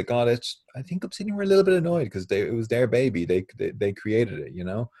 Bethesda got it. I think Obsidian were a little bit annoyed because it was their baby. They created it, you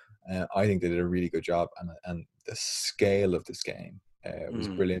know. I think they did a really good job, and the scale of this game was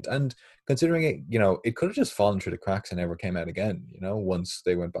brilliant. And considering it, you know, it could have just fallen through the cracks and never came out again, you know, once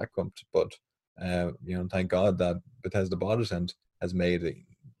they went bankrupt. But you know, thank God that Bethesda bought it and has made it,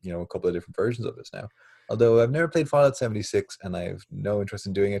 you know, a couple of different versions of this now. Although I've never played Fallout 76 and I have no interest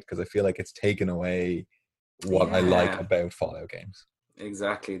in doing it because I feel like it's taken away what I like about Fallout games.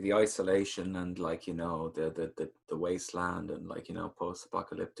 Exactly, the isolation and, like, you know, the wasteland and, like, you know,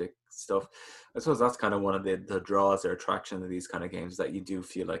 post-apocalyptic stuff. I suppose that's kind of one of the draws or attraction of these kind of games, that you do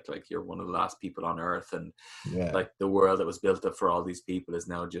feel like you're one of the last people on Earth, and like the world that was built up for all these people is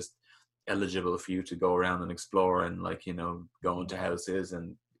now just eligible for you to go around and explore, and, like, you know, go into houses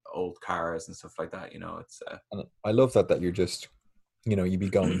and old cars and stuff like that. You know, it's and I love that you're just, you know, you'd be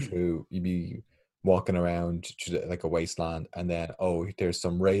going through, you'd be walking around to like a wasteland, and then there's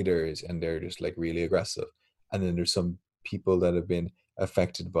some raiders and they're just like really aggressive, and then there's some people that have been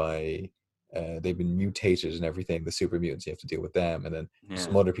affected by they've been mutated and everything, the super mutants, you have to deal with them, and then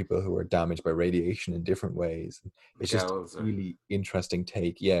some other people who are damaged by radiation in different ways. It's just a really interesting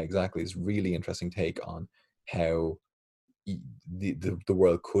take. Yeah, exactly. It's really interesting take on how the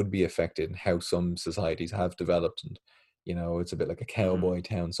world could be affected and how some societies have developed, and you know, it's a bit like a cowboy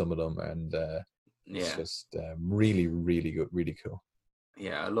town, some of them, and it's just really, really good, really cool.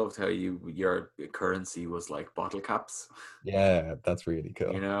 Yeah, I loved how your currency was like bottle caps. Yeah, that's really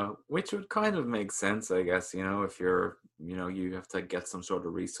cool. You know, which would kind of make sense, I guess. You know, if you're, you know, you have to get some sort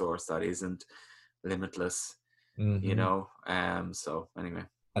of resource that isn't limitless. You know, so anyway,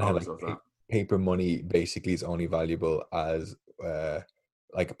 and how, like, paper money basically is only valuable as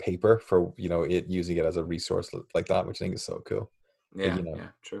like paper for, you know, it using it as a resource like that, which I think is so cool. Yeah, you know,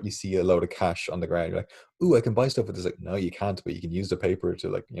 true. You see a load of cash on the ground, you're like, "Ooh, I can buy stuff with this." Like, no, you can't, but you can use the paper to,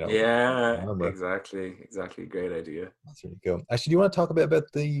 like, you know. Yeah, exactly. Great idea. That's really cool. Actually, do you want to talk a bit about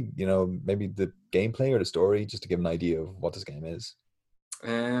the, you know, maybe the gameplay or the story, just to give an idea of what this game is?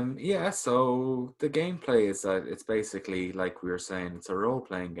 Yeah, so the gameplay is that it's basically, like we were saying, it's a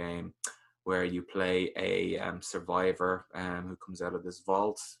role-playing game where you play a survivor who comes out of this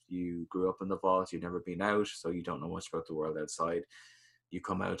vault. You grew up in the vault, you've never been out, so you don't know much about the world outside. You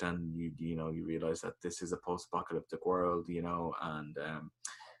come out and you know, you realize that this is a post-apocalyptic world, you know, and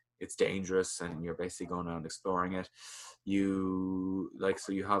it's dangerous, and you're basically going around exploring it.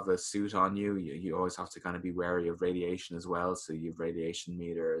 So you have a suit on you. You always have to kind of be wary of radiation as well. So you have radiation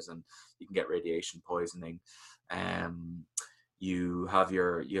meters, and you can get radiation poisoning. You have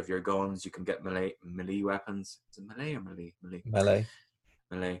your guns. You can get melee weapons. Is it melee or melee?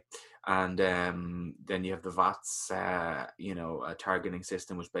 Melee. And then you have the VATS, you know, a targeting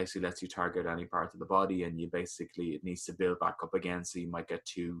system, which basically lets you target any part of the body, and it needs to build back up again. So you might get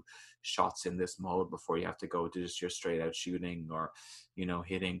 2 shots in this mode before you have to go to just your straight out shooting or, you know,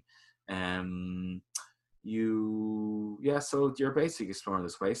 hitting. So you're basically exploring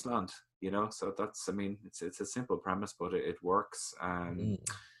this wasteland, you know. So that's, I mean, it's a simple premise, but it works.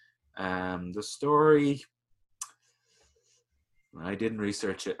 The story, I didn't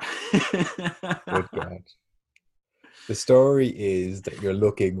research it. Good God. The story is that you're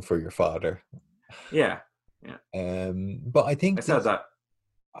looking for your father. Yeah. But I think I said that.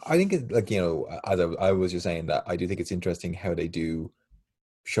 I think it's like, you know, as I was just saying, that I do think it's interesting how they do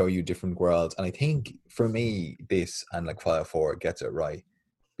show you different worlds, and I think for me, this and like Fallout 4 gets it right,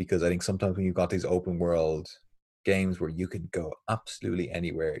 because I think sometimes when you've got these open world games where you can go absolutely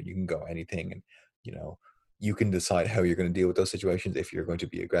anywhere, you can go anything, and you know, you can decide how you're going to deal with those situations, if you're going to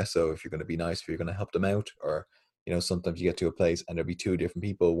be aggressive, if you're going to be nice, if you're going to help them out, or, you know, sometimes you get to a place and there'll be 2 different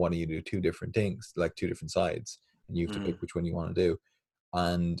people wanting you to do 2 different things, like 2 different sides, and you have to pick which one you want to do.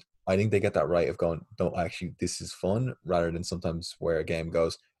 And I think they get that right of going, no, actually, this is fun, rather than sometimes where a game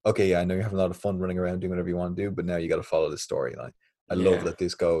goes, okay, yeah, I know you're having a lot of fun running around doing whatever you want to do, but now you got to follow the storyline. I love that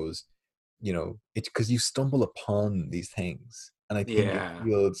this goes, you know, it's because you stumble upon these things, and I think it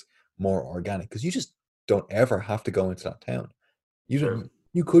feels more organic, because you just don't ever have to go into that town. You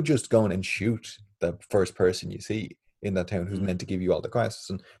could just go in and shoot the first person you see in that town who's meant to give you all the quests,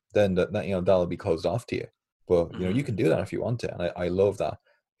 and then that, you know, that'll be closed off to you. But you know, you can do that if you want to, and I love that.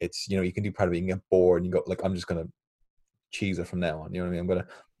 it's, you know, you can do part of it, you can get bored and you go like, I'm just gonna cheese it from now on, you know what I mean? I'm gonna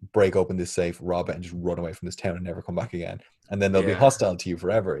break open this safe, rob it, and just run away from this town and never come back again, and then they'll be Yeah. hostile to you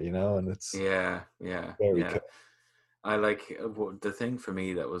forever, you know. And it's Yeah. very cool. I like the thing for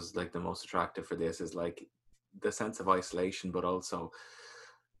me that was like the most attractive for this is like the sense of isolation, but also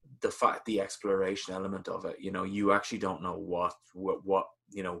the exploration element of it. You know, you actually don't know what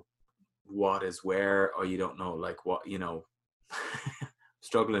you know, what is where, or you don't know like what, you know.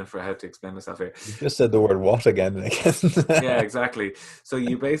 Struggling for how to explain myself here. You just said the word "what" again and again. Yeah, exactly. So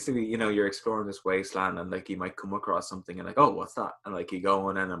you basically, you know, you're exploring this wasteland, and like you might come across something and like, oh, what's that? And like you go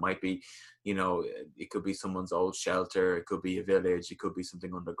in, and it might be, you know, it could be someone's old shelter, it could be a village, it could be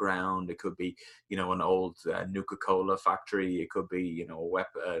something underground, it could be, you know, an old Nuka-Cola factory, it could be, you know,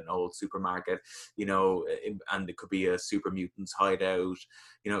 an old supermarket, you know, and it could be a super mutant's hideout.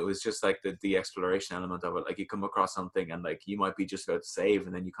 You know, it was just like the exploration element of it. Like you come across something and like you might be just about to save,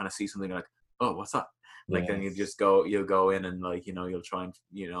 and then you kind of see something like, oh, what's that? Like then you'll go in and like, you know, you'll try and,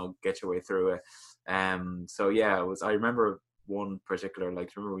 you know, get your way through it. So yeah, I remember one particular,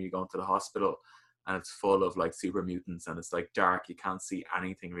 like, remember when you go into the hospital and it's full of like super mutants and it's like dark, you can't see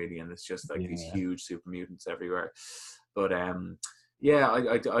anything really, and it's just like these huge super mutants everywhere. But yeah,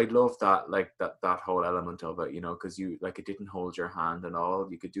 I love that, like that whole element of it, you know, because you like, it didn't hold your hand and all.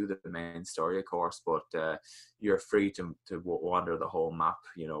 You could do the main story, of course, but you're free to wander the whole map,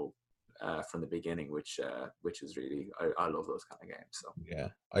 you know, from the beginning, which is really, I love those kind of games. So yeah,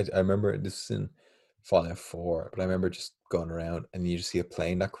 I remember this is in Fallout 4, but I remember just going around and you just see a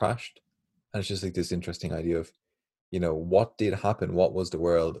plane that crashed, and it's just like this interesting idea of, you know, what did happen? What was the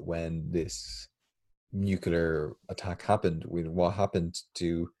world when this nuclear attack happened? What happened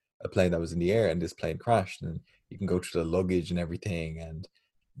to a plane that was in the air and this plane crashed? And you can go through the luggage and everything, and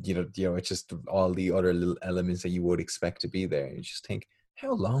you know, it's just all the other little elements that you would expect to be there. And you just think,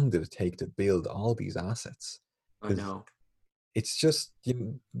 how long did it take to build all these assets? I know. It's just,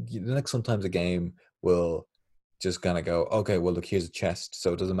 you know, like sometimes a game will just kind of go, okay, well, look, here's a chest,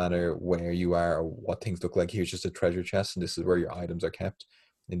 so it doesn't matter where you are or what things look like. Here's just a treasure chest, and this is where your items are kept,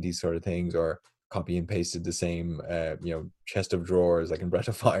 in these sort of things. Or copy and pasted the same, you know, chest of drawers, like in Breath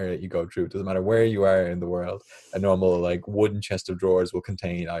of Fire, that you go through. It doesn't matter where you are in the world. A normal like wooden chest of drawers will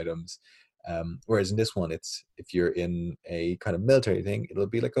contain items. Whereas in this one, it's, if you're in a kind of military thing, it'll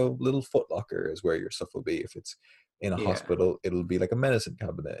be like a little footlocker is where your stuff will be. If it's in a hospital, it'll be like a medicine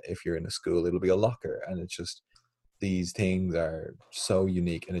cabinet. If you're in a school, it'll be a locker. And it's just, these things are so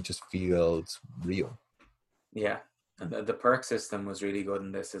unique and it just feels real. Yeah. And the perk system was really good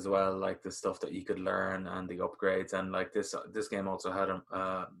in this as well, like the stuff that you could learn and the upgrades. And like this game also had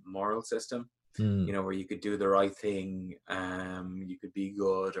a moral system, you know, where you could do the right thing, you could be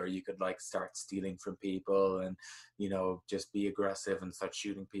good, or you could like start stealing from people and, you know, just be aggressive and start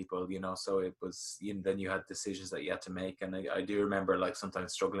shooting people, you know. So it was, you know, then you had decisions that you had to make. And I do remember like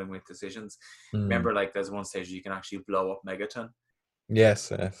sometimes struggling with decisions. Remember like there's one stage you can actually blow up Megaton.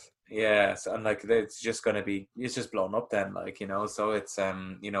 Yes. Yes, and like it's just blown up then, like, you know. So it's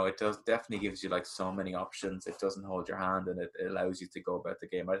you know, it does definitely gives you like so many options. It doesn't hold your hand, and it allows you to go about the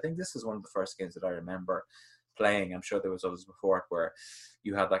game. I think this is one of the first games that I remember playing. I'm sure there was others before it where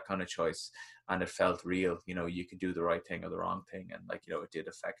you had that kind of choice and it felt real. You know, you could do the right thing or the wrong thing, and like, you know, it did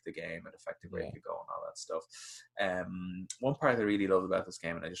affect the game, it affected where you could go and all that stuff. One part I really loved about this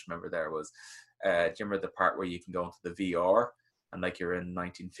game, and I just remember there was, do you remember the part where you can go into the VR? And like you're in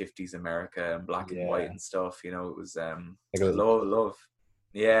 1950s America and black and white and stuff, you know. It was love.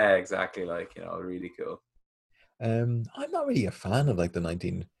 Yeah, exactly. Like, you know, really cool. I'm not really a fan of like the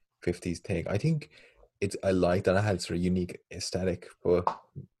 1950s thing. I think I like that it had sort of unique aesthetic, but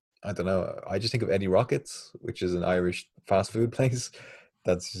I don't know. I just think of Eddie Rockets, which is an Irish fast food place.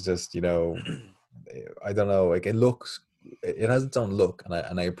 That's just, you know, I don't know. Like it has its own look,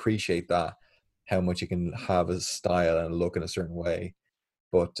 and I appreciate that, how much you can have a style and look in a certain way.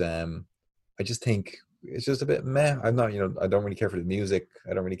 But I just think it's just a bit meh. I'm not, you know, I don't really care for the music.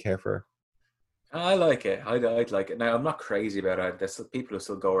 I don't really care for. I like it. I'd like it. Now, I'm not crazy about it. There's people who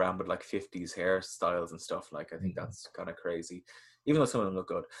still go around with like 50s hairstyles and stuff. Like, I think that's kind of crazy, even though some of them look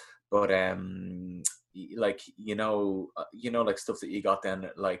good. But like, you know, like stuff that you got then,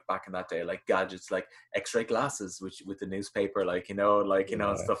 like back in that day, like gadgets, like X-ray glasses, which with the newspaper, like, you know, like, you know,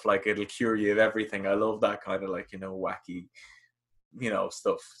 and stuff like it'll cure you of everything. I love that kind of like, you know, wacky, you know,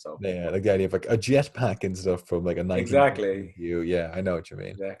 stuff. So yeah, like the idea of like a jetpack and stuff from like a 1950s exactly. view. Yeah, I know what you mean.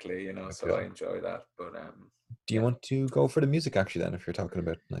 Exactly, you know, That's so cool. I enjoy that. But do you want to go for the music actually then, if you're talking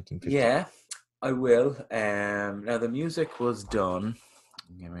about 1950s? Yeah, I will. Now the music was done.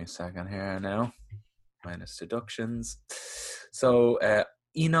 Give me a second here now. Minus deductions. So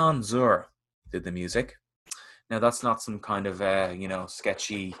Inan Zur did the music. Now that's not some kind of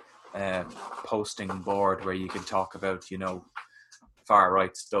sketchy posting board where you can talk about far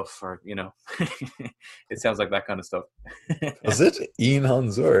right stuff, or it sounds like that kind of stuff. Is it Ian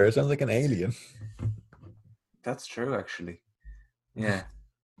Hanzur? It sounds like an alien. That's true, actually. Yeah.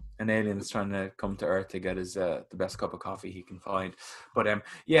 An alien is trying to come to Earth to get his the best cup of coffee he can find. But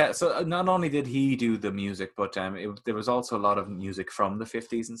so not only did he do the music, but there was also a lot of music from the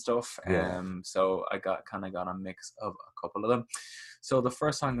 50s and stuff. Yeah. So I got a mix of a couple of them. So the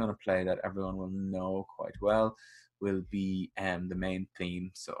first song I'm going to play that everyone will know quite well will be the main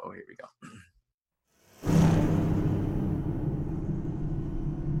theme. So here we go.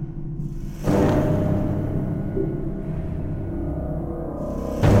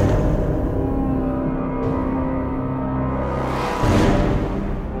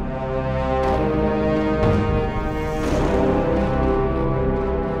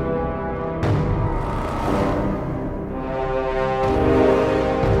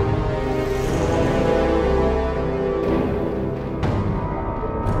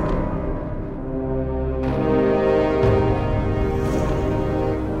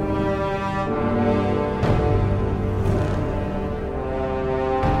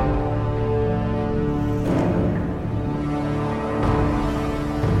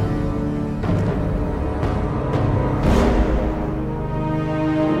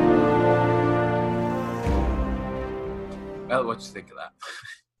 What do you think of that?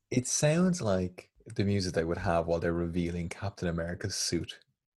 It sounds like the music they would have while they're revealing Captain America's suit.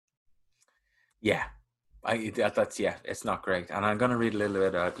 Yeah, it's not great. And I'm going to read a little bit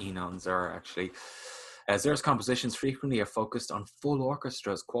about Inan Zur, actually. Zur's compositions frequently are focused on full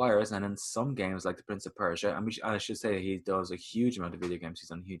orchestras, choirs, and in some games like The Prince of Persia, and I should say he does a huge amount of video games. He's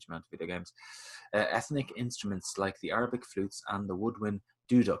done a huge amount of video games. Ethnic instruments like the Arabic flutes and the woodwind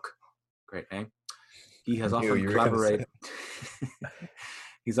duduk. Great name. He has often collaborated.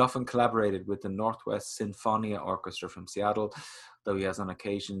 He's often collaborated with the Northwest Sinfonia Orchestra from Seattle, though he has on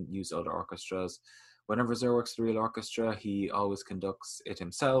occasion used other orchestras. Whenever Zur works with a real orchestra, he always conducts it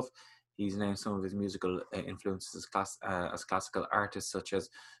himself. He's named some of his musical influences as classical artists such as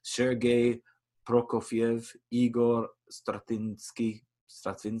Sergei Prokofiev, Igor Stravinsky,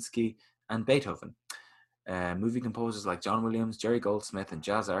 and Beethoven. Movie composers like John Williams, Jerry Goldsmith, and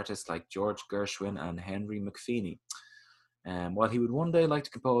jazz artists like George Gershwin and Henry McPhee. While he would one day like to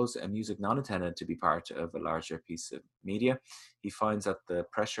compose a music not intended to be part of a larger piece of media, he finds that the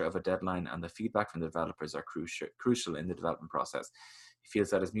pressure of a deadline and the feedback from the developers are crucial in the development process. He feels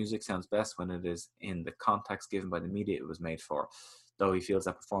that his music sounds best when it is in the context given by the media it was made for, though he feels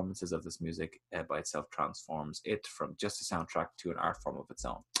that performances of this music by itself transforms it from just a soundtrack to an art form of its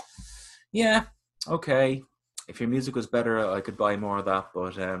own. Yeah, okay. If your music was better, I could buy more of that,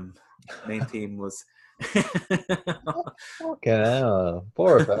 but main theme was... Okay,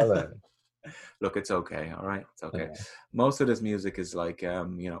 poor fella. Look, it's okay, all right? It's okay. Yeah. Most of this music is like,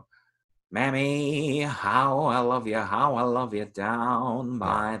 Mammy, how I love you down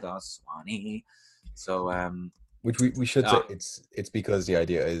by the Swanee. So, which we should say it's because the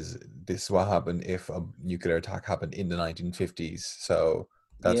idea is this is what happened if a nuclear attack happened in the 1950s. So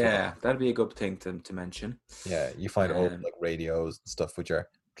that's that'd be a good thing to mention. Yeah, you find old like radios and stuff which are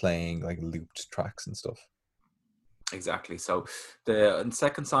playing like looped tracks and stuff. Exactly. So the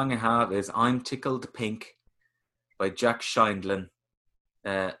second song I have is I'm Tickled Pink by Jack Scheindlin.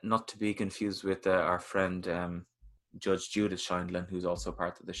 Not to be confused with our friend Judge Judith Scheindlin, who's also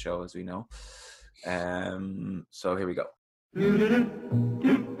part of the show, as we know. So here we go.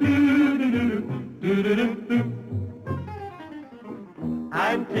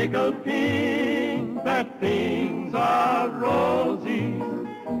 I'm tickled pink that things are rosy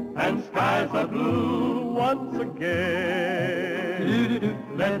and skies are blue once again.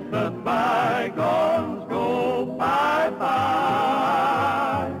 Let the bygones go bye-bye.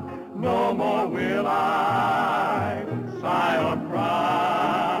 No more will I sigh or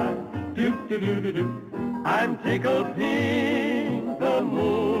cry. Do-do-do-do-do. I'm tickled pink, the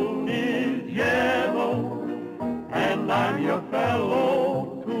moon is yellow, and I'm your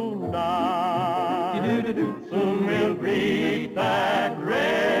fellow tonight. Soon we'll greet that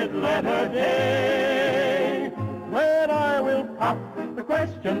red letter day, when I will pop the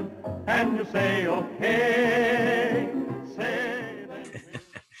question and you say okay. Say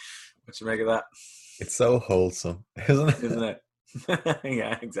what you make of that? It's so wholesome, isn't it? Isn't it?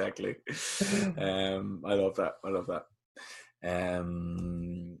 Yeah, exactly. I love that. What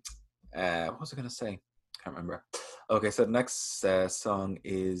was I going to say? Can't remember. Okay, so the next song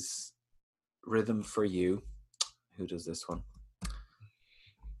is Rhythm for You. Who does this one?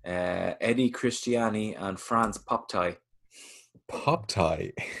 Eddie Christiani and Franz Poptai. Pop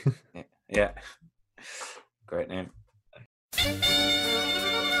tie. Yeah. Great name.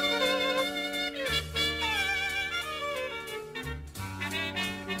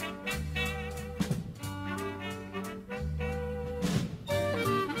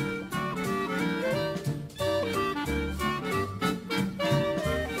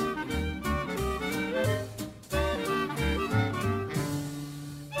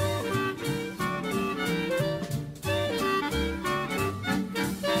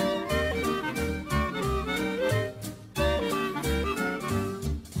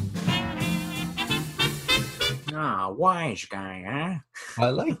 Wise guy, huh? I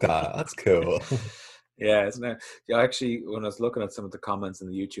like that. That's cool. Yeah, isn't it? Yeah, actually, when I was looking at some of the comments in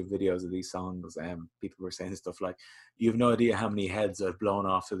the YouTube videos of these songs, people were saying stuff like, "You have no idea how many heads I've blown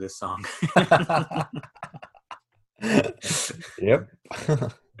off to this song." Yep.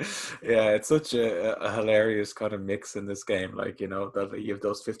 Yeah, it's such a hilarious kind of mix in this game. Like, you know, that you have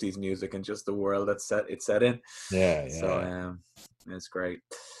those 50s music and just the world that's set in. Yeah. So it's great.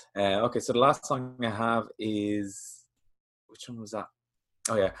 Okay, so the last song I have is, which one was that?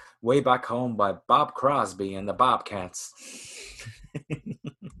 Oh yeah, Way Back Home by Bob Crosby and the Bobcats.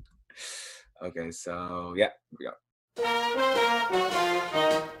 Okay, so yeah, we go.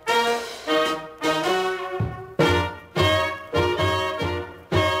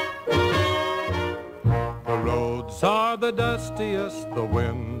 The roads are the dustiest, the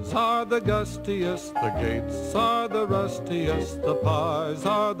winds are the gustiest, the gates are the rustiest, the pies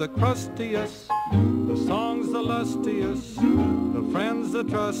are the crustiest, the songs the lustiest, the friends the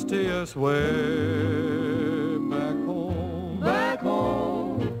trustiest. Way back home, back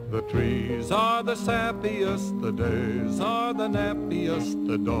home. The trees are the sappiest, the days are the nappiest,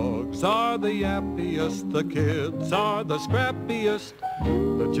 the dogs are the yappiest, the kids are the scrappiest,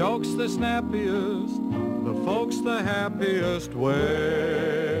 the jokes the snappiest, the folks the happiest.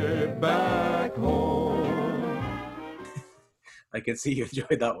 Way back home. I can see you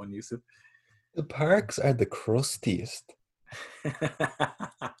enjoyed that one, Yusuf. The parks are the crustiest.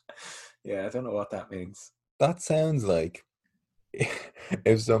 Yeah, I don't know what that means. That sounds like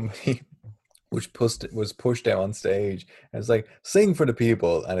if somebody was pushed out on stage and it's like, sing for the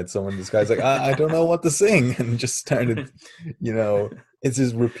people, and it's someone, this guy's like, I don't know what to sing, and just started, you know, it's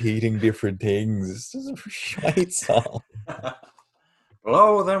just repeating different things. It's just a shite song.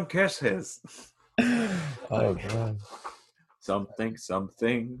 Blow them kisses. Oh god.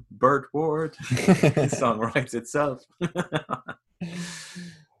 Something, Burt Ward. The song writes itself.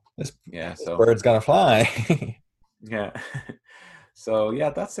 Yeah, so bird's gonna fly. yeah. So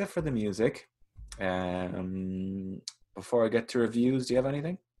yeah, that's it for the music. Before I get to reviews, do you have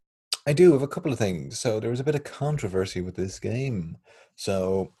anything? I do have a couple of things. So there was a bit of controversy with this game.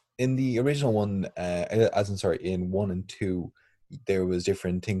 So in the original one, in 1 and 2, there was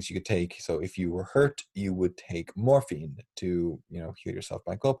different things you could take. So if you were hurt, you would take morphine to, you know, heal yourself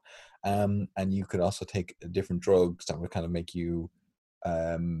back up. And you could also take different drugs that would kind of make you,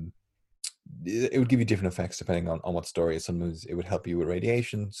 it would give you different effects depending on what story. Sometimes it would help you with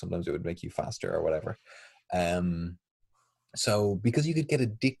radiation. Sometimes it would make you faster or whatever. So because you could get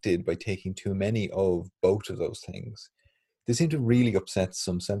addicted by taking too many of both of those things, they seem to really upset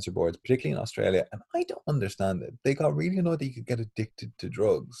some censor boards, particularly in Australia. And I don't understand it. They got really annoyed that you could get addicted to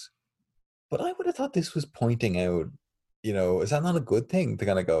drugs. But I would have thought this was pointing out, you know, is that not a good thing to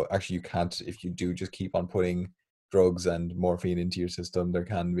kind of go, actually, you can't, if you do just keep on putting drugs and morphine into your system, there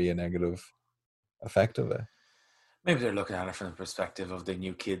can be a negative effect of it. Maybe they're looking at it from the perspective of the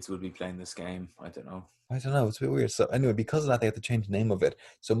new kids would be playing this game. I don't know. It's a bit weird. So anyway, because of that, they had to change the name of it.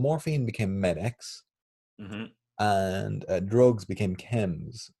 So morphine became Med-X, and drugs became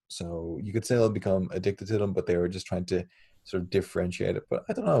chems. So you could still become addicted to them, but they were just trying to sort of differentiate it. But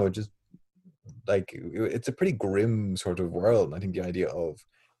I don't know, it just, like, it's a pretty grim sort of world. I think the idea of,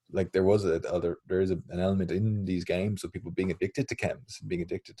 like, there is an element in these games of people being addicted to chems and being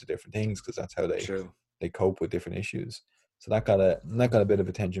addicted to different things, because that's how they cope with different issues. So that got a bit of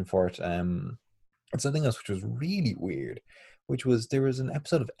attention for it. And something else which was really weird, which was there was an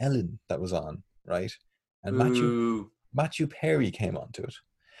episode of Ellen that was on, right? And Matthew Perry came onto it,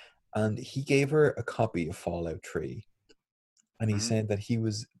 and he gave her a copy of Fallout 3. And he said that he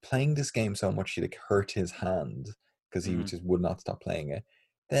was playing this game so much he, like, hurt his hand because he just would not stop playing it.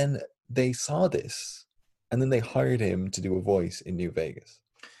 Then they saw this, and then they hired him to do a voice in New Vegas.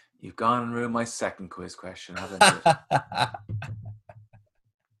 You've gone and ruined my second quiz question, haven't you?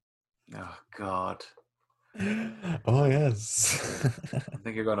 Oh, God. Oh yes. I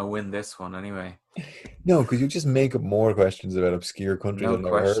think you're going to win this one anyway. No, because you just make up more questions about obscure countries No I've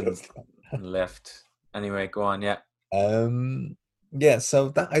never heard of. questions left. Anyway, go on. Yeah. Yeah, so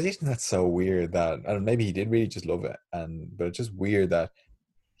that I just think that's so weird that, and maybe he did really just love it, but it's just weird that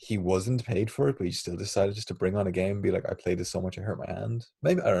he wasn't paid for it, but he still decided just to bring on a game and be like, I played this so much I hurt my hand.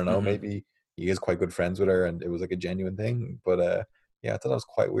 Maybe, I don't know, Hmm. maybe he is quite good friends with her and it was like a genuine thing. But yeah, I thought that was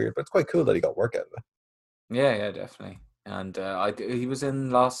quite weird, but it's quite cool that he got work out of it. Yeah, yeah, definitely. And he was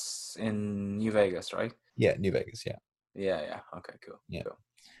in New Vegas, right? Yeah, New Vegas, yeah. Yeah, yeah. Okay, cool. Yeah. Cool.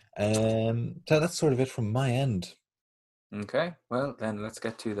 So that's sort of it from my end. Okay, well then let's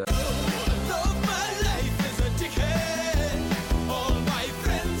get to the. Love my life is a dickhead. All my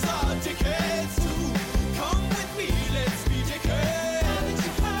friends are dickheads too. Come with me, let's be dickheads.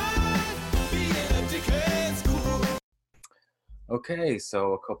 Being a dickhead's cool. Okay,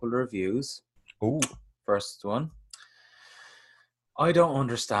 so a couple of reviews. Oh, First one. I don't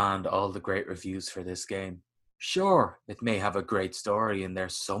understand all the great reviews for this game. Sure, it may have a great story in there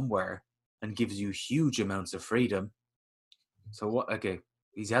somewhere and gives you huge amounts of freedom. So what? Okay,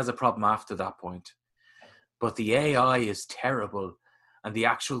 he has a problem after that point. But the AI is terrible, and the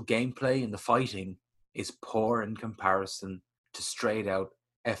actual gameplay and the fighting is poor in comparison to straight out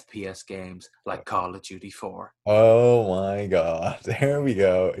FPS games like Call of Duty 4. oh my God. There we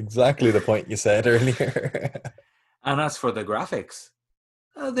go. Exactly the point you said earlier. And as for the graphics,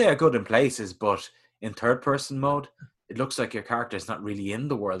 they are good in places, but in third person mode, it looks like your character is not really in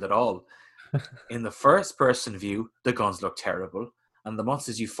the world at all. In the first person view, the guns look terrible, and the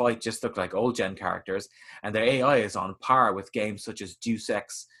monsters you fight just look like old gen characters, and their AI is on par with games such as Deus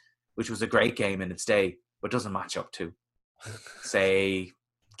Ex, which was a great game in its day, but doesn't match up to, say,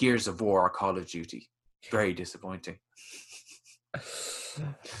 Gears of War or Call of Duty. Very disappointing.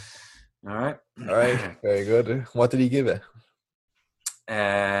 All right. All right, very good. What did he give it?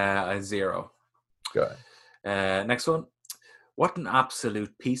 A 0. Go Next one. What an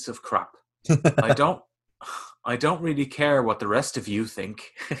absolute piece of crap. I don't really care what the rest of you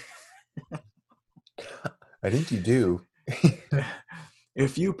think. I think you do.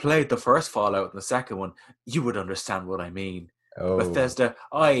 If you played the first Fallout and the second one, you would understand what I mean. Oh, Bethesda,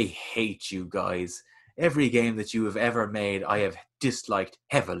 I hate you guys. Every game that you have ever made, I have disliked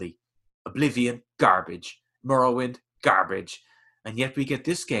heavily. Oblivion, garbage. Morrowind, garbage. And yet we get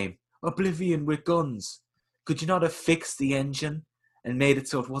this game, Oblivion with guns. Could you not have fixed the engine and made it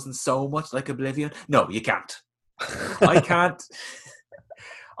so it wasn't so much like Oblivion? No, you can't. I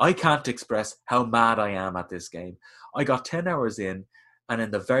can't express how mad I am at this game. I got 10 hours in, and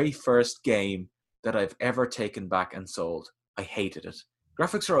in the very first game that I've ever taken back and sold, I hated it.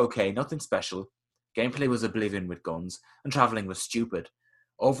 Graphics are okay, nothing special. Gameplay was Oblivion with guns, and traveling was stupid.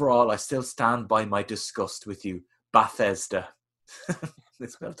 Overall, I still stand by my disgust with you, Bethesda. They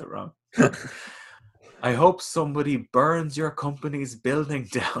spelled it wrong. I hope somebody burns your company's building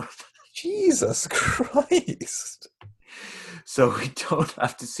down. Jesus Christ. So we don't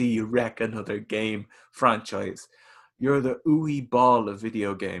have to see you wreck another game franchise. You're the ooey ball of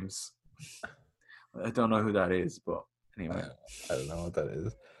video games. I don't know who that is, but anyway. I don't know what that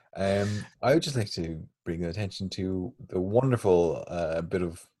is. I would just like to bring attention to the wonderful bit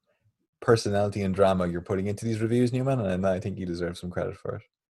of personality and drama you're putting into these reviews, Newman, and I think you deserve some credit for it.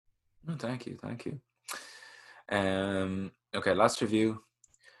 Oh, thank you. Okay, last review.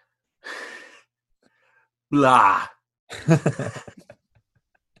 Blah.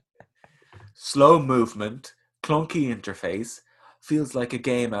 Slow movement, clunky interface, feels like a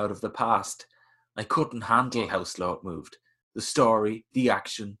game out of the past. I couldn't handle how slow it moved. The story, the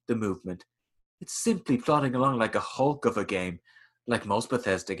action, the movement. It's simply plodding along like a hulk of a game, like most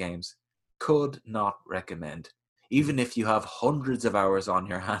Bethesda games. Could not recommend, even if you have hundreds of hours on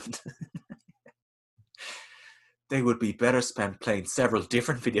your hand. They would be better spent playing several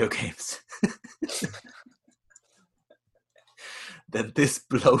different video games than this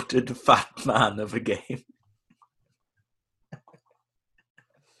bloated fat man of a game.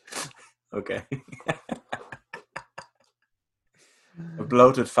 Okay. A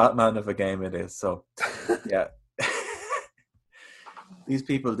bloated fat man of a game it is, so yeah. These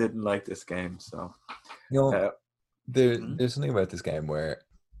people didn't like this game, so there's something about this game where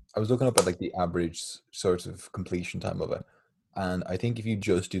I was looking up at like the average sort of completion time of it, and I think if you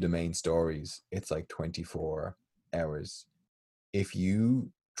just do the main stories, it's like 24 hours. If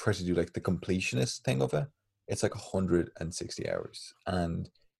you try to do like the completionist thing of it, it's like 160 hours, and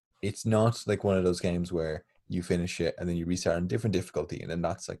it's not like one of those games where you finish it and then you restart on different difficulty, and then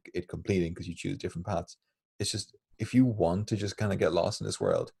that's like it completing because you choose different paths. It's just if you want to just kind of get lost in this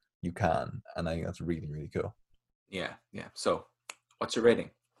world, you can, and I think that's really, really cool. Yeah. So, what's your rating?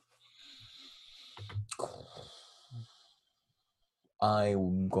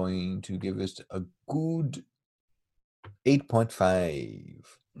 I'm going to give it a good 8.5.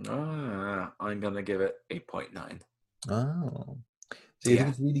 I'm gonna give it 8.9. Oh, see, I think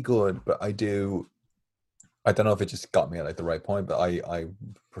it's really good, but I don't know if it just got me at like the right point, but I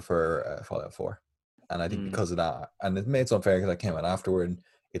prefer Fallout 4, and I think because of that, and it made it unfair because I came out afterward, and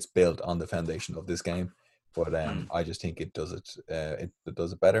it's built on the foundation of this game, but I just think it does it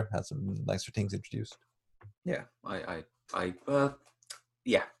does it better, has some nicer things introduced. Yeah, well,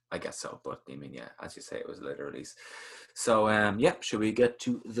 yeah, I guess so. But I mean, yeah, as you say, it was a later release. So, yeah, should we get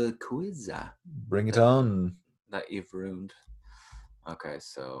to the quiz Bring it on. that you've ruined? Okay,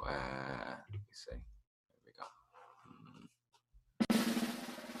 so let me see. There we go.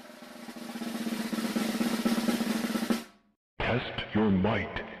 Test your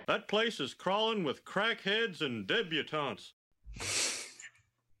might. That place is crawling with crackheads and debutantes.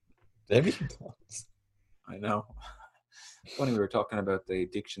 Debutantes. I know. Funny we were talking about the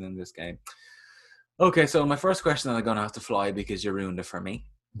addiction in this game. Okay, so my first question I'm going to have to fly because you ruined it for me.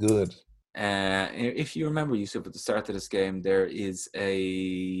 Good. If you remember, Yusuf, at the start of this game, there is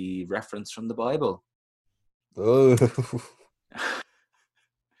a reference from the Bible. Oh.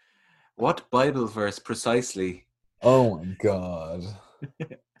 What Bible verse precisely? Oh my god.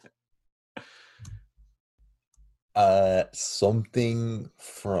 Something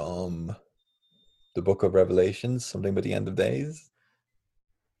from the book of Revelations, something by the end of days.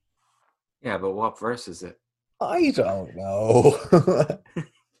 Yeah, but what verse is it? I don't know.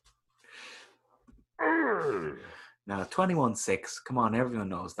 No, 21:6. Come on, everyone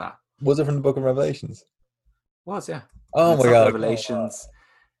knows that. Was it from the book of Revelations? Was, yeah. Oh It's my not god. Revelations.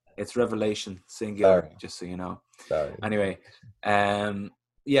 It's Revelation, singular, Sorry. just so you know. Sorry. Anyway,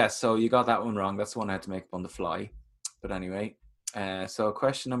 yeah, so you got that one wrong. That's the one I had to make up on the fly. But anyway, so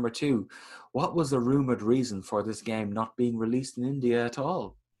question number 2. What was the rumored reason for this game not being released in India at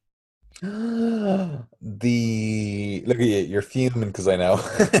all? Look at you, you're fuming because I know.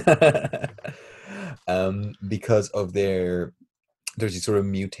 Because of there's these sort of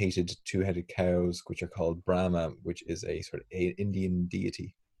mutated two-headed cows which are called Brahma, which is a sort of Indian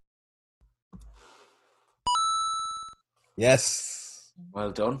deity. Yes.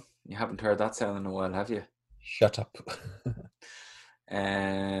 Well done. You haven't heard that sound in a while, have you? Shut up.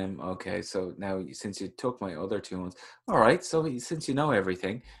 Okay, so now since you took my other 2 ones, all right. So since you know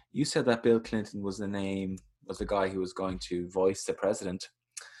everything, you said that Bill Clinton was the guy who was going to voice the president.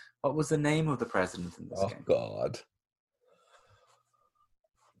 What was the name of the president in this Oh game? God.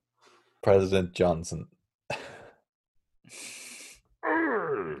 President Johnson.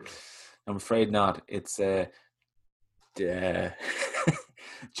 I'm afraid not. It's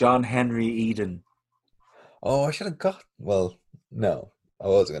John Henry Eden. Oh, I should have got. Well, no, I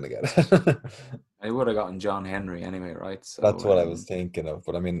wasn't gonna get it. I would have gotten John Henry anyway, right? So That's what I was thinking of,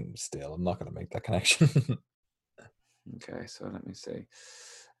 but I mean, still, I'm not gonna make that connection. Okay, so let me see.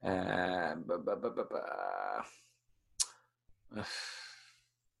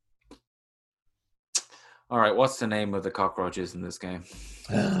 All right, what's the name of the cockroaches in this game?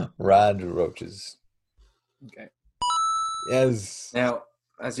 Rad roaches. Okay. Yes. Now,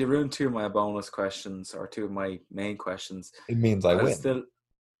 as you ruined 2 of my bonus questions, or 2 of my main questions, It means I win.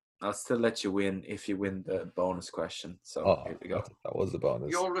 I'll still let you win if you win the bonus question. So Oh, here we go. that was the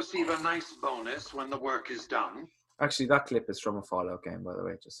bonus. You'll receive a nice bonus when the work is done. Actually, that clip is from a Fallout game, by the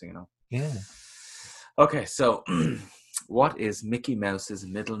way, just so you know. Yeah. Okay, so what is Mickey Mouse's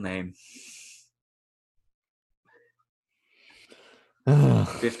middle name?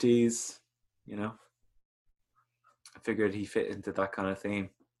 50s, you know. I figured he fit into that kind of theme.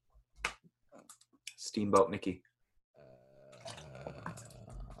 Steamboat Mickey.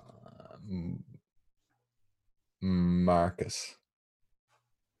 Marcus.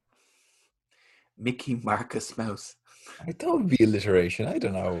 Mickey Marcus Mouse. I thought it would be alliteration. I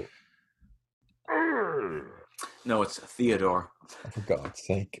don't know. No, it's Theodore. Oh, for God's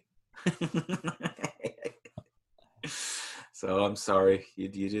sake. So I'm sorry, you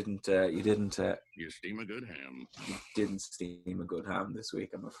didn't You steam a good ham. didn't steam a good ham this week,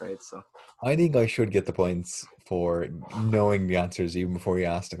 I'm afraid. So I think I should get the points for knowing the answers even before you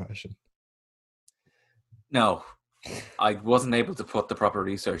asked the question. no, I wasn't able to put the proper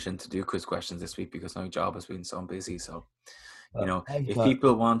research in to do quiz questions this week because my job has been so busy. So you know, I if thought-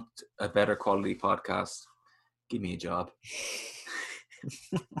 people want a better quality podcast, give me a job.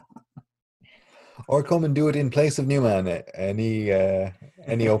 Or come and do it in place of Newman. Any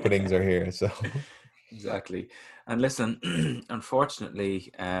openings are here. So Exactly. And listen,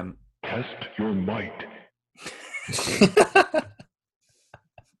 unfortunately, Test your might.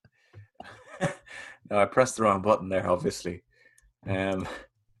 no, I pressed the wrong button there, obviously.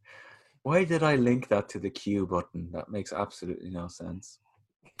 Why did I link that to the Q button? That makes absolutely no sense.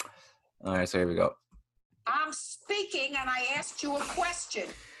 All right, so here we go. I'm speaking and I asked you a question.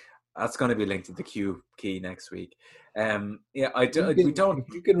 That's going to be linked to the Q key next week. Yeah, We don't.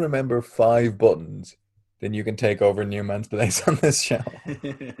 If you can remember 5 buttons, then you can take over Newman's place on this show.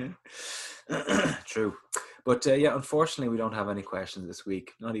 True. But yeah, unfortunately, we don't have any questions this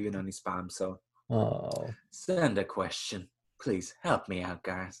week. Not even any spam. So send a question. Please help me out,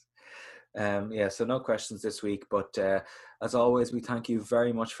 guys. Yeah, so no questions this week. But as always, we thank you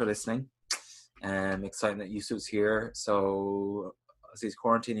very much for listening. Exciting that Yusuf's here. So as he's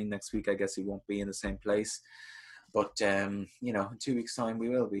quarantining next week, I guess he won't be in the same place. But, in 2 weeks' time, we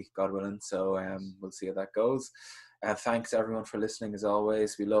will be, God willing. So we'll see how that goes. Thanks, everyone, for listening, as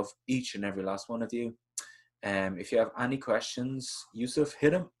always. We love each and every last one of you. If you have any questions, Yusuf,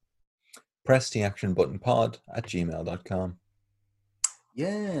 hit him. Press the action button pod@gmail.com.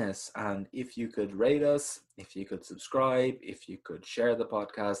 Yes, and if you could rate us, if you could subscribe, if you could share the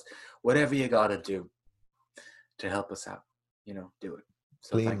podcast, whatever you got to do to help us out, do it.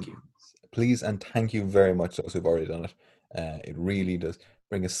 So thank you. Please, and thank you very much to those who've already done it. It really does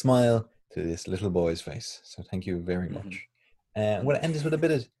bring a smile to this little boy's face. So thank you very much. I'm going to end this with a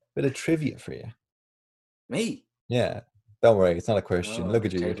bit of trivia for you. Me? Yeah. Don't worry, it's not a question. Oh, Look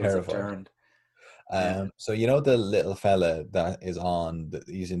at you, you're tables have terrified. turned. So you know the little fella that is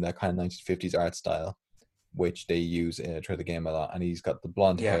using that kind of 1950s art style, which they use through the game a lot, and he's got the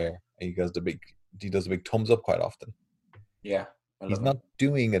blonde hair. And he does the big thumbs up quite often. Yeah, He's not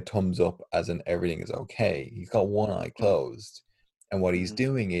doing a thumbs up as in everything is okay. He's got one eye closed, and what he's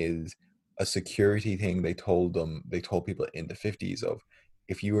doing is a security thing. They told people in the 50s of,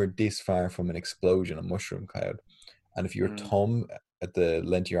 if you were this far from an explosion, a mushroom cloud, and if your thumb at the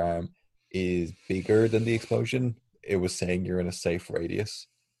length of your arm is bigger than the explosion, it was saying you're in a safe radius.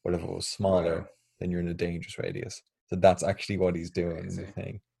 But if it was smaller, then you're in a dangerous radius. So that's actually what he's doing in the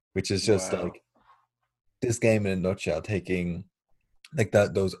thing, which is just like this game in a nutshell, taking like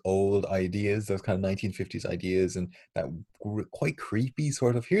those old ideas, those kind of 1950s ideas, and that quite creepy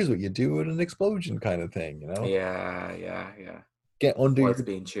sort of, here's what you do with an explosion kind of thing, Yeah. Get under What's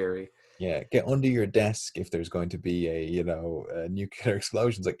being cheery. Yeah, get under your desk if there's going to be a nuclear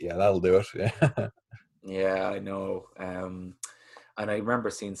explosion. It's like, yeah, that'll do it. Yeah, I know. And I remember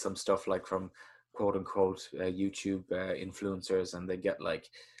seeing some stuff like from quote unquote YouTube influencers, and they get like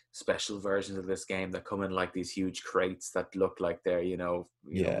special versions of this game that come in like these huge crates that look like they're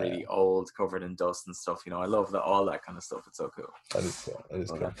really old, covered in dust and stuff. I love all that kind of stuff. It's so cool. That is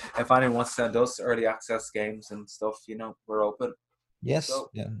cool. If anyone wants to send us early access games and stuff, we're open. Yes, So,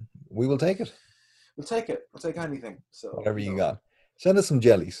 yeah, we will take it. We'll take it. We'll take anything. So whatever you got. Send us some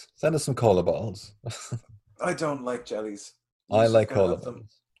jellies. Send us some cola balls. I don't like jellies. I like cola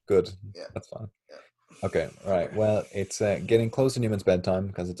balls. Good. Yeah. That's fine. Yeah. Okay, right. Well, it's getting close to Newman's bedtime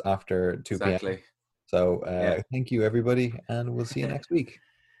because it's after 2 p.m. So thank you, everybody, and we'll see you next week.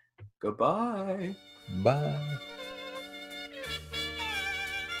 Goodbye. Bye.